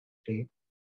 okay,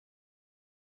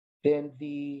 then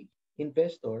the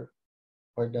investor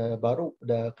or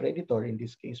the creditor in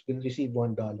this case will receive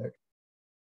 $1.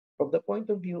 From the point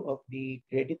of view of the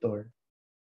creditor,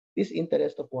 this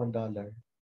interest of $1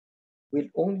 will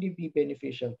only be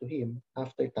beneficial to him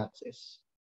after taxes,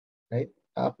 right?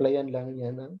 Applyan lang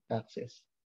niya ng taxes,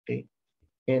 okay?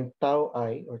 And tau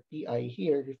I or TI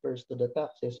here refers to the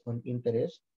taxes on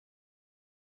interest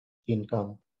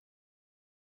income,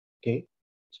 okay?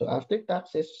 So after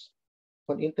taxes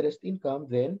on interest income,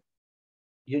 then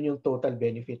yun yung total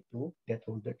benefit to debt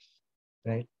holders,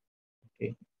 right?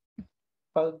 Okay.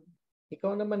 Pag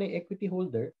ikaw naman ay equity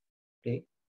holder, okay,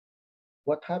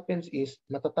 what happens is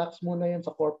matatax muna yan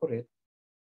sa corporate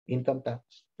income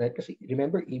tax, right? Kasi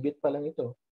remember, EBIT pa lang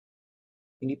ito.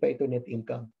 Hindi pa ito net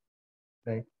income,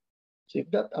 right? So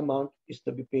if that amount is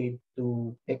to be paid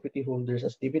to equity holders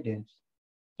as dividends,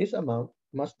 this amount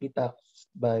must be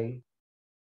taxed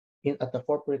at the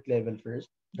corporate level first.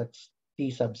 That's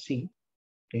T sub C,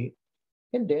 okay?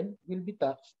 And then will be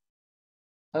taxed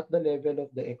at the level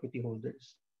of the equity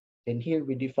holders. And here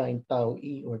we define tau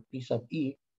E or T sub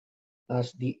E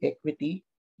as the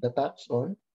tax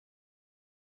on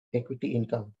equity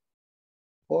income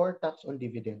or tax on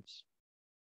dividends.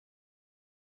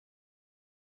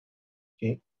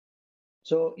 Okay.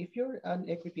 So if you're an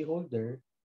equity holder,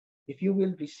 if you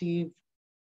will receive,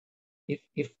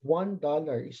 if $1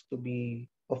 is to be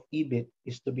of EBIT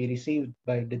is to be received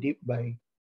by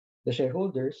the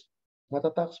shareholders,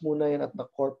 matatax muna yan at the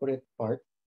corporate part.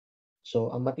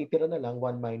 So ang matitira na lang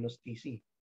 1 minus TC,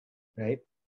 right?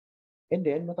 And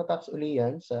then matatax uli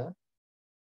yan sa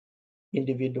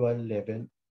individual level.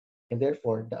 And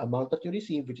therefore, the amount that you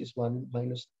receive, which is 1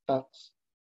 minus tax,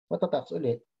 matatax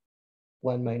ulit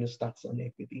 1 minus tax on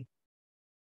equity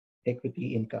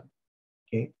income.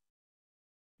 Okay?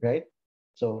 Right?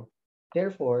 So,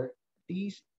 therefore,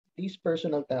 these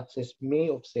personal taxes may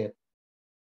offset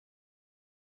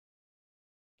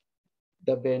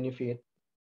the benefit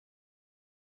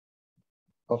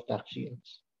of tax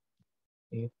shields.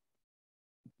 Okay?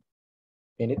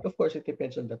 And of course, it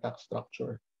depends on the tax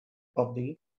structure of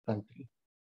the country.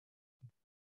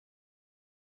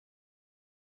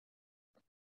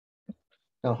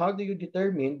 Now, how do you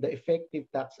determine the effective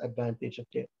tax advantage of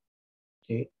debt?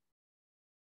 Okay?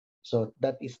 So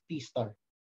that is T star,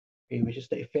 okay, which is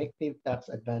the effective tax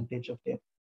advantage of debt.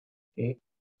 Okay?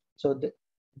 So the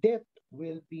debt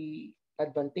will be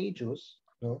advantageous,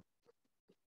 no?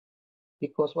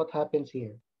 Because what happens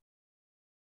here?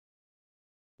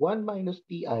 1 minus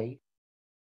TI,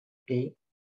 okay?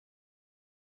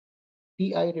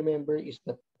 TI, remember, is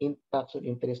the tax on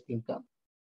interest income.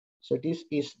 So this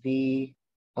is the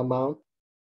amount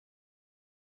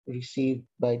received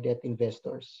by debt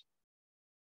investors.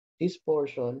 This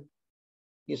portion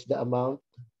is the amount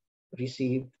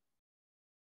received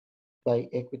by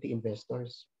equity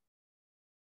investors.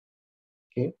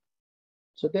 Okay?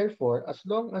 So therefore, as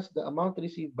long as the amount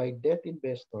received by debt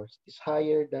investors is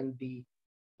higher than the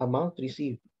amount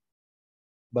received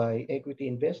by equity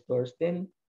investors, then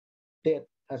debt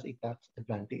has a tax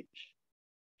advantage.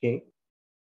 Okay?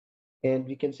 And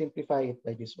we can simplify it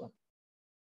by this one.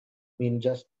 I mean,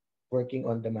 just working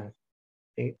on the math.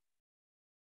 Okay?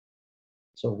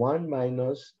 So 1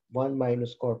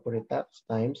 minus corporate tax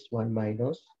times 1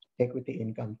 minus equity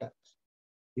income tax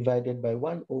divided by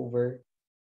 1 over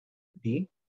the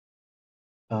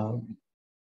um,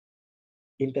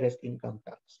 interest income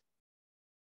tax.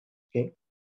 Okay.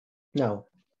 Now,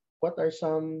 what are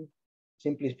some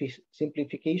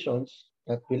simplifications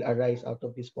that will arise out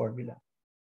of this formula?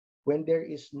 When there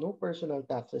is no personal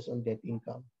taxes on debt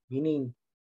income, meaning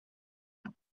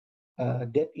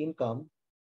debt income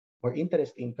or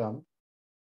interest income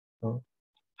no,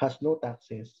 has no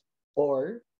taxes,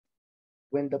 or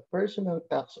when the personal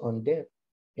tax on debt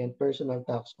and personal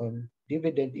tax on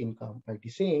dividend income are the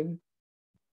same,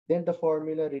 then the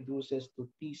formula reduces to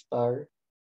T star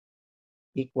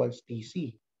equals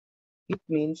TC. It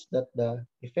means that the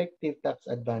effective tax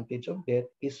advantage of debt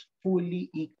is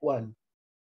fully equal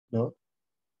no,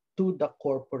 to the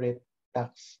corporate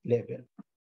tax level.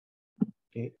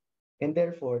 Okay? And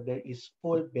therefore, there is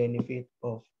full benefit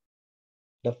of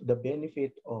the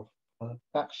benefit of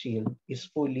tax shield is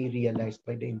fully realized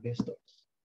by the investors.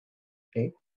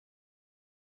 Okay?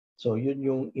 So yun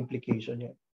yung implication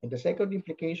yan. And the second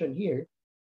implication here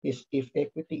is if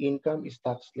equity income is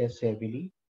taxed less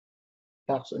heavily,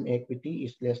 tax on equity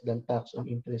is less than tax on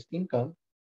interest income,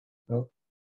 no?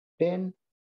 Then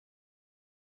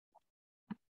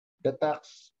the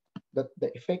tax, the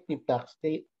effective tax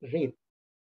rate,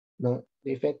 no,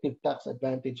 the effective tax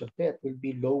advantage of debt will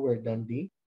be lower than the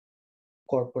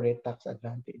corporate tax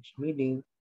advantage, meaning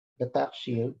the tax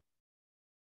shield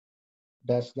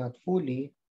does not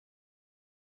fully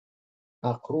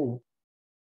accrue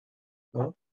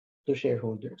no, to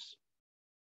shareholders.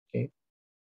 Okay,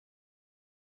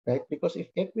 right? Because if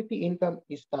equity income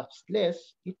is taxed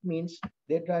less, it means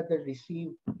they'd rather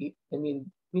receive it. I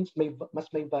mean, means mas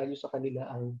may value sa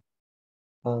kanila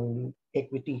ang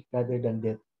equity rather than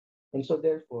debt. And so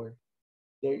therefore,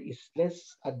 there is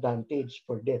less advantage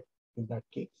for debt in that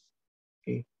case.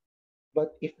 Okay.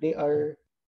 But if they are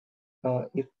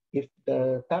if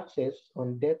the taxes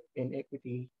on debt and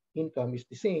equity income is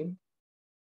the same,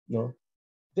 no,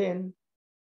 then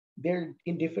they're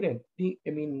indifferent.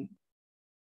 I mean,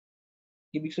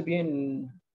 ibig sabihin,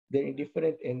 they're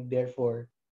indifferent and therefore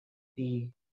the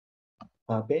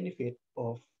benefit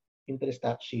of interest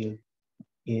tax shield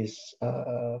is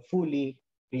fully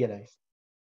realized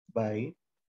by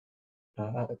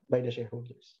the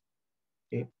shareholders.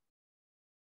 Okay.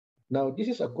 Now, this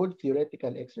is a good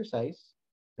theoretical exercise,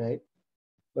 right?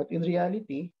 But in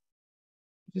reality,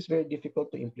 it is very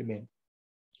difficult to implement.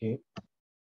 Okay.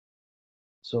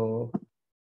 So,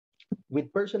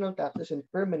 with personal taxes and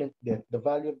permanent debt, the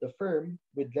value of the firm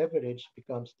with leverage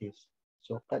becomes this.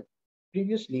 So,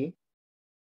 previously,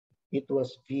 it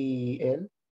was VL,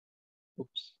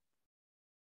 oops,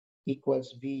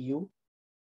 equals VU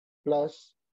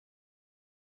plus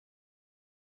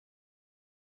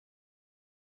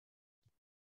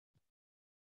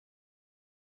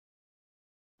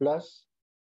plus,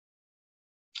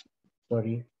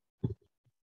 sorry,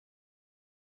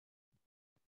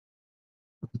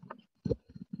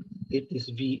 it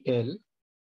is VL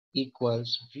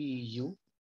equals VU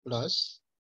plus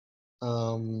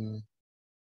um,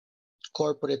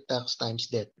 corporate tax times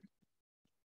debt.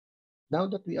 Now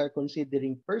that we are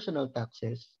considering personal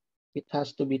taxes, it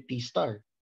has to be T star,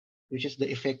 which is the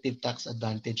effective tax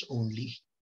advantage only.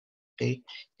 Okay?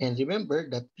 And remember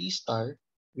that T star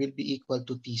will be equal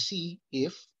to TC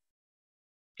if,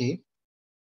 okay,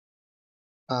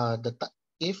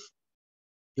 if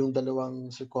yung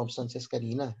dalawang circumstances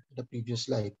kanina, the previous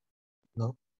slide,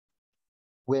 no?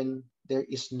 When there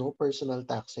is no personal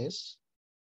taxes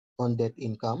on debt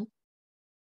income,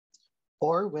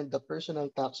 or when the personal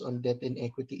tax on debt and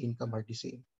equity income are the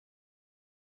same,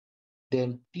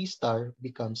 then T star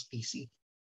becomes TC.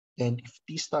 And if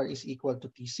T star is equal to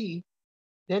TC,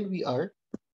 then we are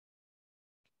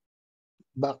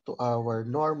back to our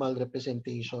normal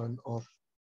representation of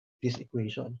this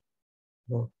equation,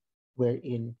 no?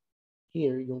 Wherein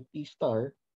here, yung T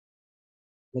star,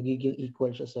 magiging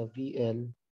equal siya sa VL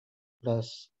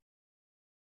plus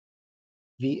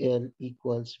VL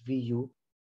equals VU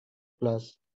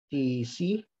plus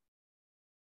TC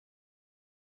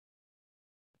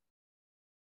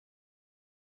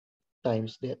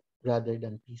times debt rather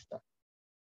than T star.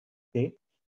 Okay?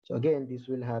 So again, this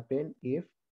will happen if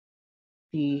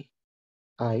TI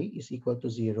is equal to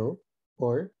 0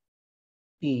 or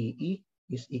TE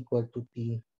is equal to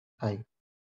TI.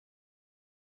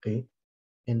 Okay,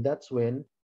 and that's when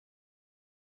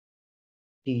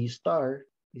T star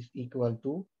is equal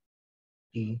to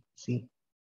TC.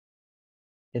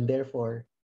 And therefore,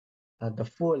 the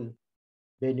full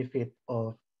benefit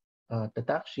of the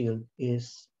tax shield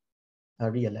is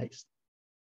realized.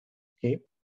 Okay.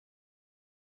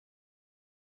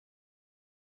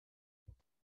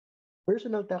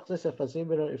 Personal taxes have a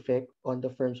similar effect on the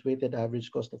firm's weighted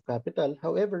average cost of capital.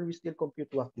 However, we still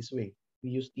compute WACC this way.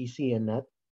 We use TC and not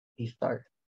T star.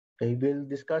 Okay, we'll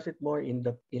discuss it more in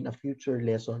a future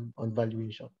lesson on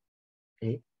valuation.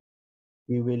 Okay,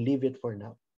 we will leave it for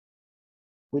now.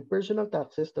 With personal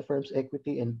taxes, the firm's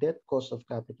equity and debt cost of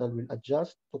capital will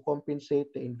adjust to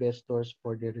compensate the investors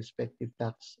for their respective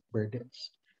tax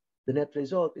burdens. The net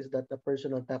result is that the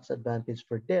personal tax advantage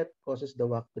for debt causes the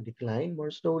WACC to decline more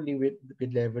slowly with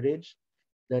leverage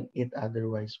than it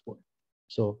otherwise would.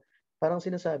 So, parang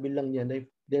sinasabi lang niya na if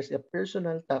there's a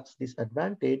personal tax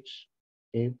disadvantage,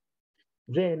 okay,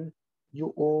 then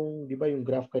yung, di ba yung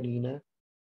graph kanina,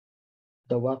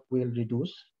 the WACC will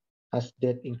reduce as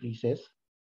debt increases,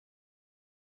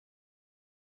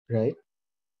 right?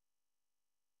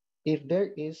 If there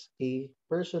is a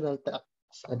personal tax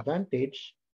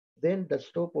advantage, then the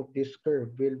slope of this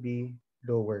curve will be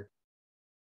lower.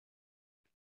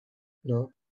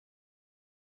 No?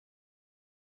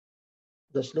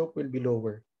 The slope will be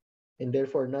lower and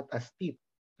therefore not as steep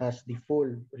as the full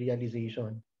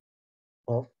realization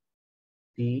of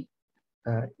the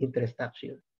interest tax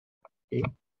shield. Okay?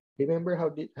 Remember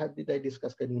how did I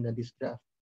discuss kanina this graph?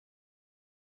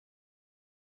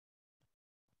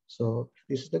 So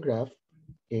this is the graph.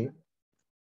 Okay?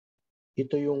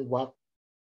 Ito yung WACC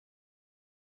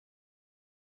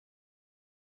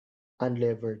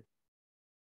unlevered.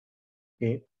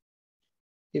 Okay?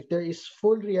 If there is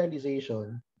full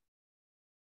realization,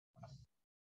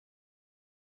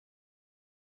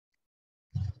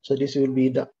 so this will be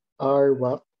the R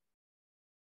WACC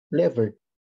levered.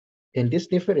 And this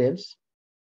difference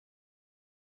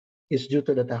is due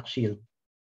to the tax shield.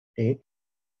 Okay?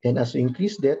 And as we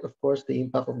increase debt, of course, the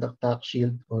impact of the tax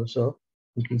shield also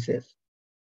increases.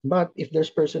 But if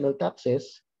there's personal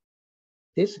taxes,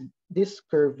 this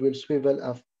curve will swivel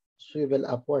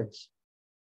upwards.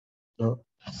 No?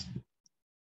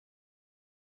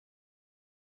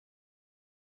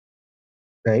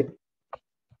 Right?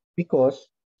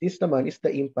 Because this naman is the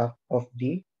impact of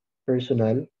the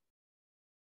personal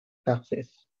taxes,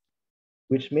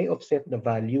 which may offset the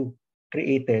value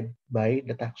created by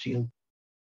the tax shield.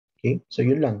 Okay? So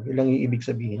yun lang yung ibig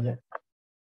sabihin niya.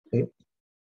 Okay?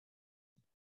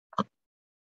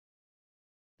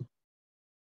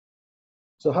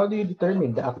 So how do you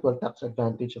determine the actual tax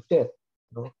advantage of debt?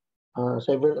 No?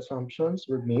 Several assumptions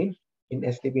were made in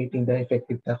estimating the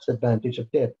effective tax advantage of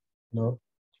debt. No?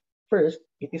 First,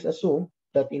 it is assumed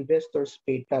that investors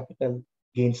pay capital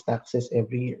gains taxes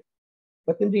every year.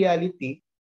 But in reality,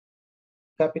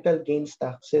 capital gains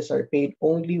taxes are paid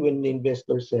only when the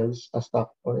investor sells a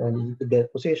stock or an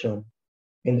debt position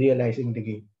and realizing the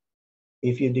gain.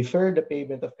 If you defer the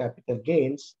payment of capital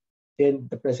gains, then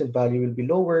the present value will be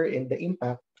lower and the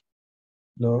impact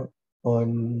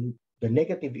on the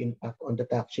negative impact on the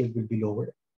tax shield will be lower.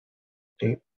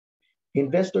 Okay?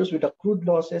 Investors with accrued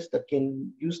losses that can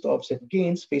use to offset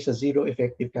gains face a zero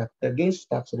effective capital gains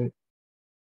tax rate.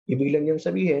 Ibig lang niyang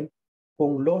sabihin,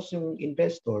 kung loss yung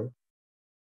investor,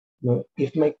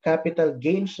 if may capital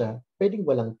gain siya, pwedeng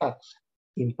walang tax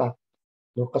impact.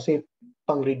 Kasi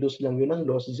pang-reduce lang yun ng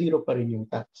loss, zero pa rin yung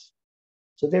tax.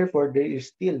 So therefore, there is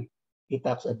still a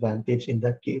tax advantage in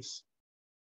that case.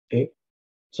 Okay?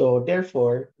 So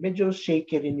therefore, medyo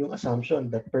shaky rin yung assumption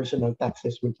that personal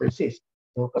taxes will persist.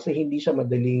 Kasi hindi siya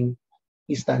madaling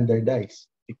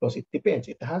i-standardize because it depends.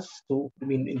 It has to,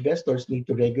 investors need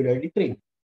to regularly trade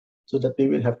so that they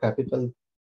will have capital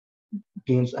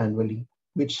gains annually,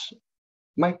 which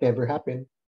might never happen.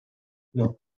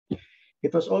 No.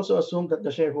 It was also assumed that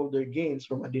the shareholder gains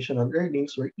from additional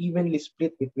earnings were evenly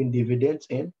split between dividends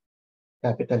and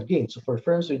capital gains. So for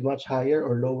firms with much higher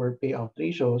or lower payout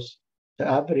ratios, the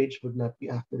average would not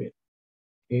be accurate.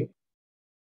 Okay.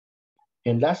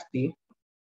 And lastly,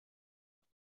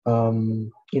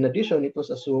 in addition, it was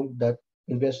assumed that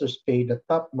investors pay the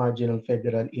top marginal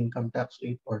federal income tax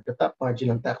rate or the top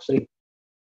marginal tax rate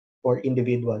for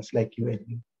individuals like you and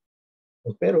me.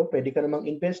 Pero pwede ka namang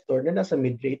investor na nasa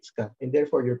mid-rates ka and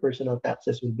therefore your personal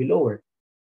taxes will be lower.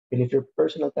 And if your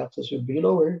personal taxes will be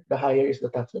lower, the higher is the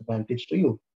tax advantage to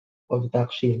you of the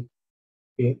tax shield.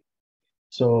 Okay?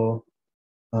 So,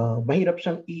 mahirap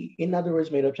siyang, in other words,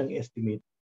 mahirap siyang estimate.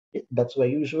 That's why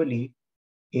usually,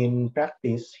 in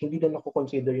practice, hindi na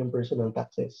nako-consider yung personal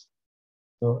taxes.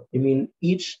 So, I mean,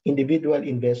 each individual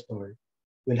investor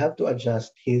will have to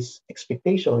adjust his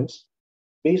expectations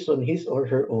based on his or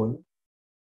her own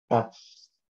tax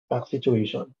tax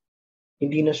situation.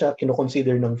 Hindi na siya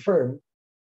kino-consider ng firm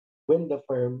when the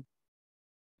firm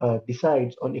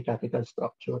decides on a capital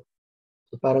structure.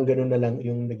 So parang ganun na lang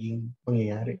yung naging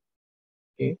mangyayari.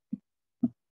 Okay?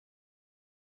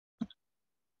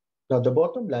 Now, the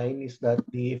bottom line is that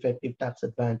the effective tax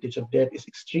advantage of debt is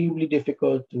extremely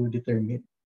difficult to determine.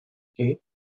 Okay?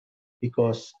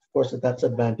 Because, of course, the tax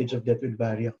advantage of debt will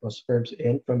vary across firms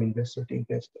and from investor to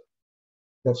investor.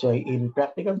 That's why, in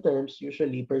practical terms,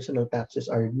 usually personal taxes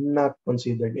are not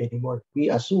considered anymore. We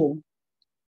assume,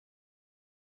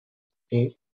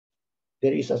 okay,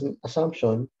 there is an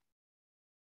assumption,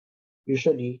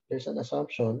 usually there's an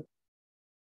assumption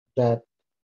that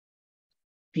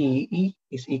TE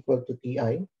is equal to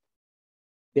TI.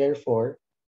 Therefore,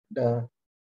 the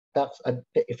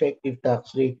the effective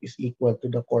tax rate is equal to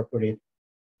the corporate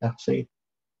tax rate.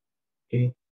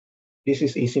 Okay, this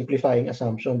is a simplifying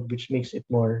assumption which makes it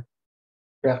more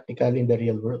practical in the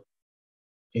real world.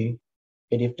 Okay,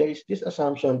 and if there is this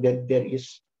assumption, then there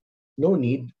is no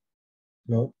need,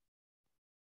 no,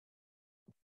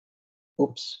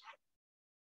 oops,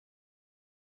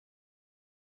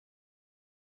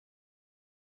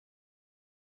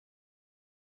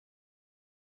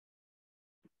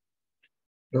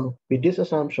 no, with this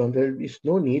assumption, there is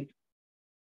no need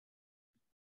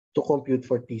to compute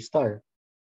for T star,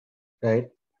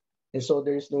 right? And so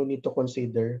there is no need to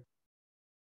consider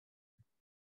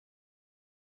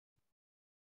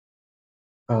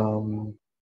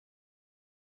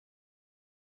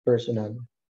personal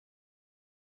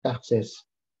taxes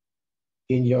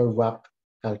in your WACC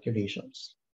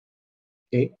calculations.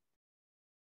 Okay.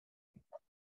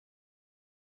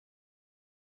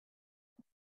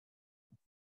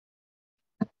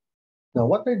 Now,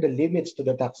 what are the limits to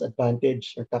the tax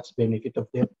advantage or tax benefit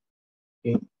of debt?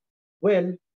 Okay.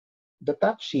 Well, the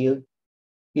tax shield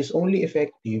is only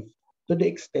effective to the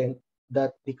extent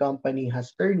that the company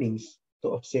has earnings to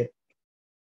offset.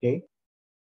 Okay.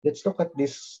 Let's look at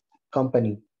this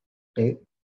company. Okay.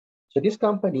 So this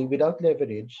company without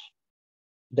leverage,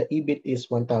 the EBIT is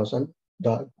 $1,000.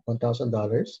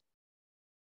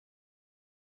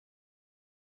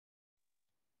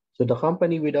 So the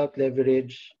company without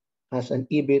leverage has an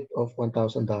EBIT of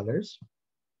 $1,000.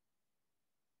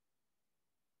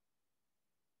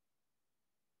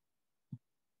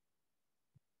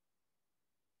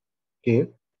 Okay.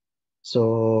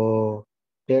 So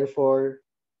therefore,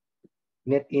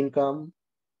 net income,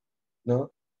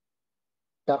 no,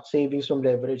 tax savings from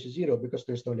leverage is zero because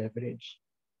there's no leverage.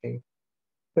 Okay.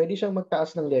 Pwede siyang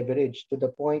magtaas ng leverage to the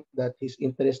point that his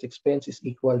interest expense is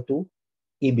equal to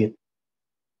EBIT,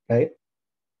 right?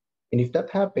 And if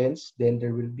that happens, then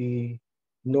there will be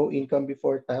no income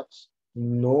before tax,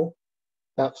 no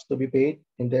tax to be paid,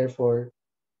 and therefore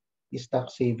his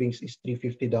tax savings is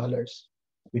 $350,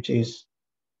 which is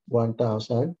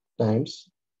 1,000 times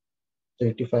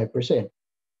 35%.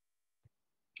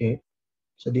 Okay,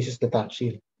 so this is the tax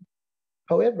shield.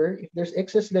 However, if there's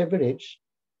excess leverage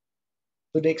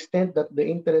to the extent that the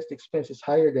interest expense is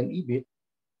higher than EBIT,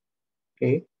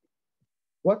 okay,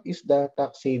 what is the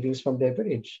tax savings from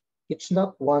leverage? It's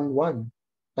not 1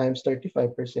 times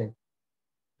 35%,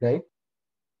 right?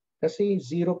 Kasi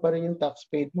zero pa rin yung tax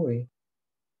paid mo eh,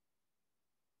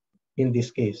 in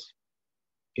this case.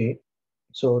 Okay?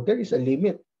 So there is a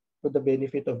limit to the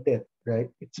benefit of debt,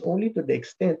 right? It's only to the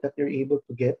extent that you're able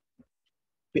to get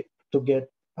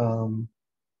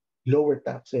lower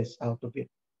taxes out of it.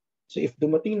 So if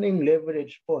dumating na yung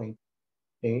leverage point,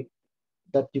 okay,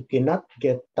 that you cannot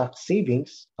get tax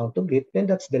savings out of it, then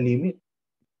that's the limit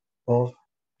of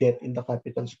debt in the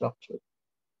capital structure.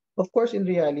 Of course, in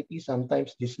reality,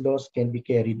 sometimes this loss can be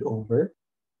carried over.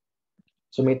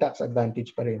 So may tax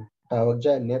advantage pa rin. Tawag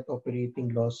dyan, net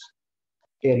operating loss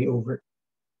carry over.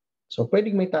 So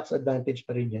pwedeng may tax advantage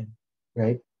pa rin yan,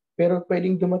 right? Pero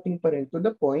pwedeng dumating pa rin to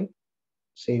the point,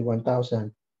 say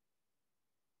 1,000.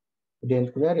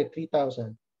 Then, kunyari,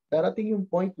 3,000. Darating yung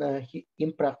point na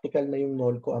impractical na yung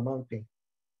NOLCO amount eh,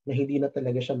 na hindi na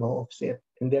talaga siya ma-offset.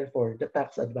 And therefore, the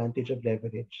tax advantage of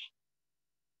leverage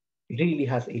really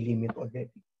has a limit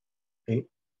already. Okay?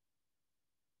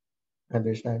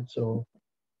 Understand? So,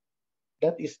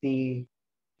 that is the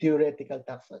theoretical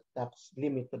tax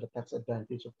limit to the tax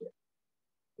advantage of debt.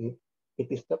 Okay? It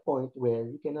is the point where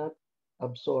you cannot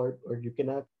absorb or you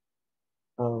cannot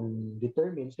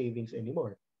determine savings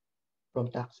anymore from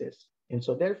taxes. And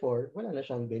so therefore, wala na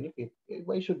siyang benefit.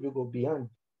 Why should you go beyond?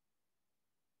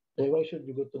 Why should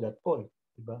you go to that point?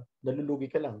 Diba?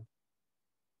 Nalulugi ka lang.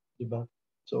 Diba?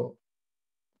 So,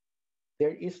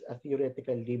 there is a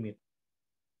theoretical limit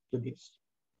to this.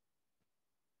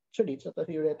 Actually, it's not a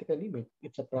theoretical limit.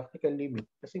 It's a practical limit.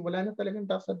 Kasi wala na talagang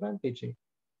tax advantage eh.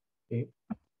 Okay?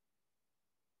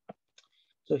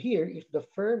 So here, if the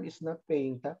firm is not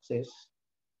paying taxes,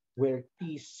 where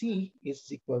TC is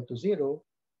equal to 0,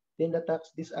 then the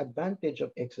tax disadvantage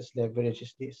of excess leverage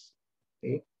is this.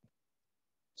 Okay?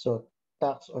 So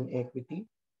tax on equity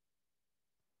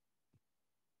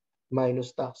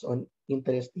minus tax on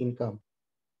interest income.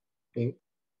 Okay?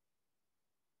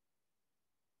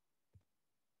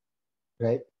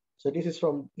 Right? So this is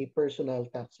from a personal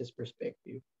taxes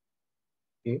perspective.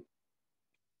 Okay?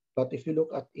 But if you look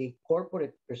at a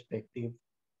corporate perspective,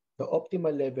 the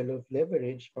optimal level of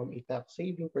leverage from a tax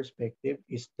saving perspective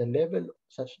is the level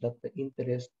such that the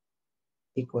interest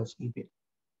equals EBIT.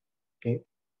 Okay?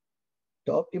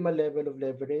 The optimal level of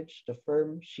leverage, the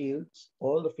firm shields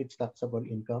all of its taxable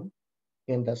income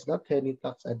and does not have any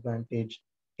tax advantage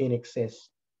in excess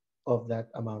of that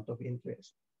amount of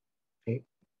interest. Okay?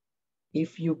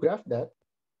 If you graph that,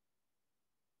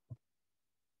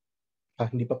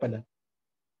 hindi pa pala.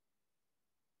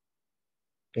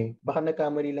 Okay? Baka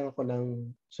nagkamali lang ako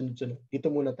ng sunod-sunod. Dito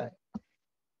muna tayo.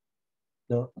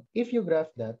 No? If you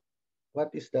graph that, what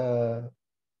is the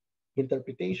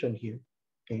interpretation here?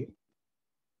 Okay?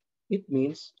 It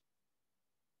means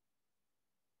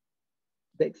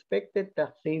the expected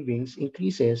tax savings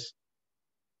increases.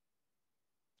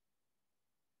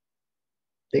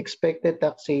 The expected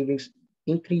tax savings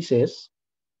increases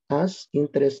as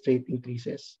interest rate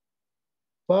increases.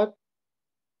 But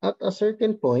at a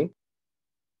certain point,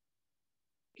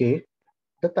 okay,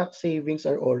 the tax savings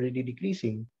are already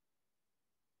decreasing.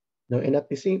 Now, and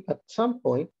at some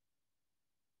point,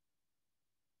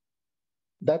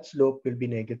 that slope will be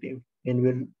negative and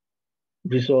will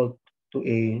result to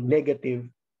a negative.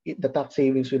 The tax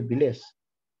savings will be less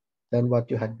than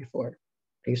what you had before.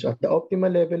 Okay, so at the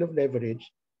optimal level of leverage,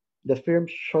 the firm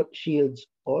shields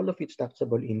all of its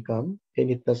taxable income and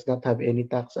it does not have any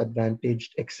tax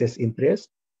advantaged excess interest.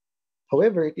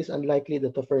 However, it is unlikely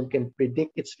that the firm can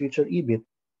predict its future EBIT,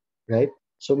 right?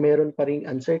 So meron pa ring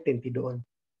uncertainty doon.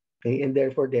 Okay, and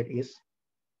therefore there is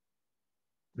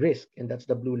risk, and that's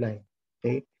the blue line.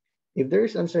 Okay, if there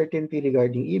is uncertainty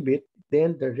regarding EBIT,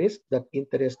 then the risk that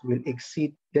interest will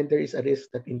exceed, then there is a risk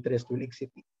that interest will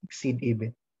exceed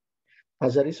EBIT.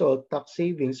 As a result, tax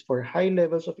savings for high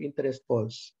levels of interest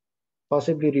falls,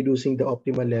 possibly reducing the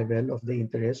optimal level of the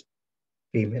interest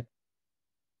payment.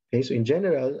 Okay, so in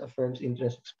general, a firm's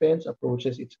interest expense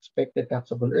approaches its expected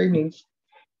taxable earnings.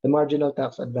 The marginal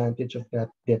tax advantage of that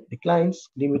debt declines,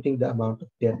 limiting the amount of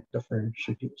debt the firm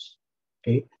should use.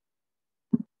 Okay,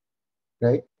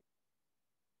 right?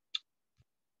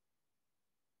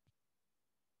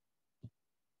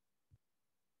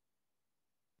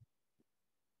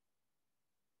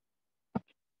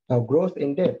 Now, growth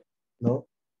in debt, no?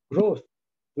 Growth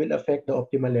will affect the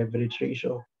optimal leverage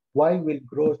ratio. Why will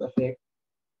growth affect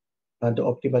the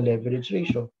optimal leverage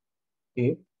ratio?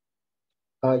 Okay,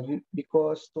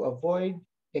 because to avoid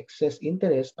excess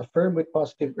interest, a firm with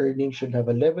positive earnings should have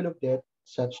a level of debt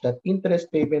such that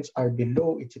interest payments are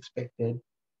below its expected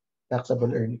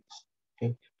taxable earnings.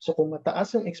 Okay? So kung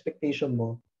mataas ang expectation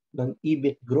mo ng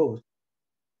EBIT growth,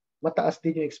 mataas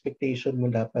din yung expectation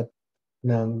mo dapat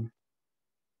ng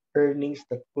earnings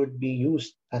that could be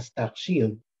used as tax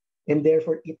shield. And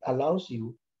therefore, it allows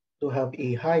you to have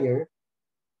a higher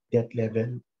debt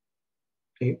level.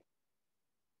 Okay?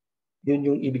 Yun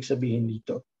yung ibig sabihin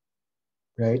dito.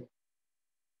 Right?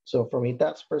 So from a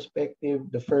tax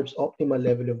perspective, the firm's optimal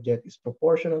level of debt is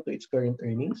proportional to its current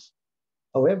earnings.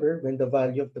 However, when the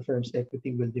value of the firm's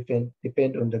equity will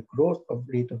depend on the growth of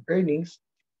rate of earnings,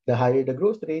 the higher the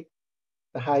growth rate,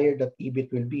 the higher that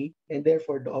EBIT will be, and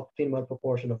therefore the optimal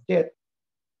proportion of debt,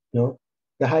 no,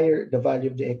 the higher the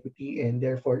value of the equity, and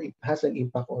therefore it has an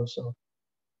impact also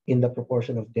in the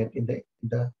proportion of debt in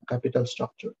the capital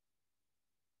structure.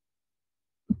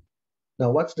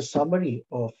 Now, what's the summary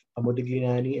of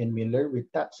Modigliani and Miller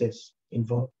with taxes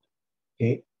involved?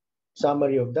 Okay,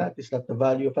 summary of that is that the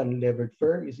value of an unlevered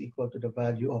firm is equal to the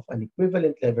value of an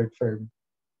equivalent levered firm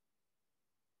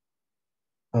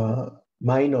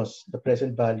minus the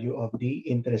present value of the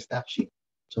interest tax sheet.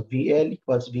 So VL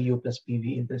equals VU plus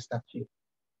PV interest tax sheet.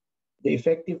 The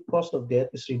effective cost of debt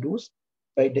is reduced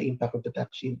by the impact of the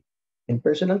tax sheet. And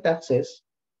personal taxes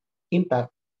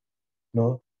impact,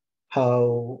 no,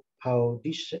 how how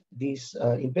these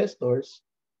investors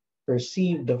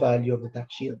perceive the value of the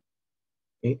tax shield.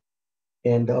 Okay?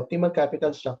 And the optimal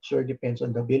capital structure depends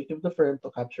on the ability of the firm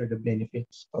to capture the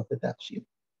benefits of the tax shield.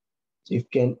 So if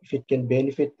it can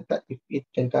benefit, if it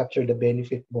can capture the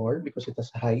benefit more because it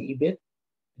has a high EBIT,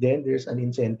 then there's an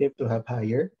incentive to have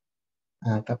higher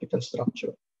capital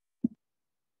structure.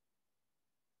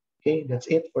 Okay, that's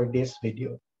it for this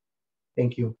video.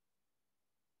 Thank you.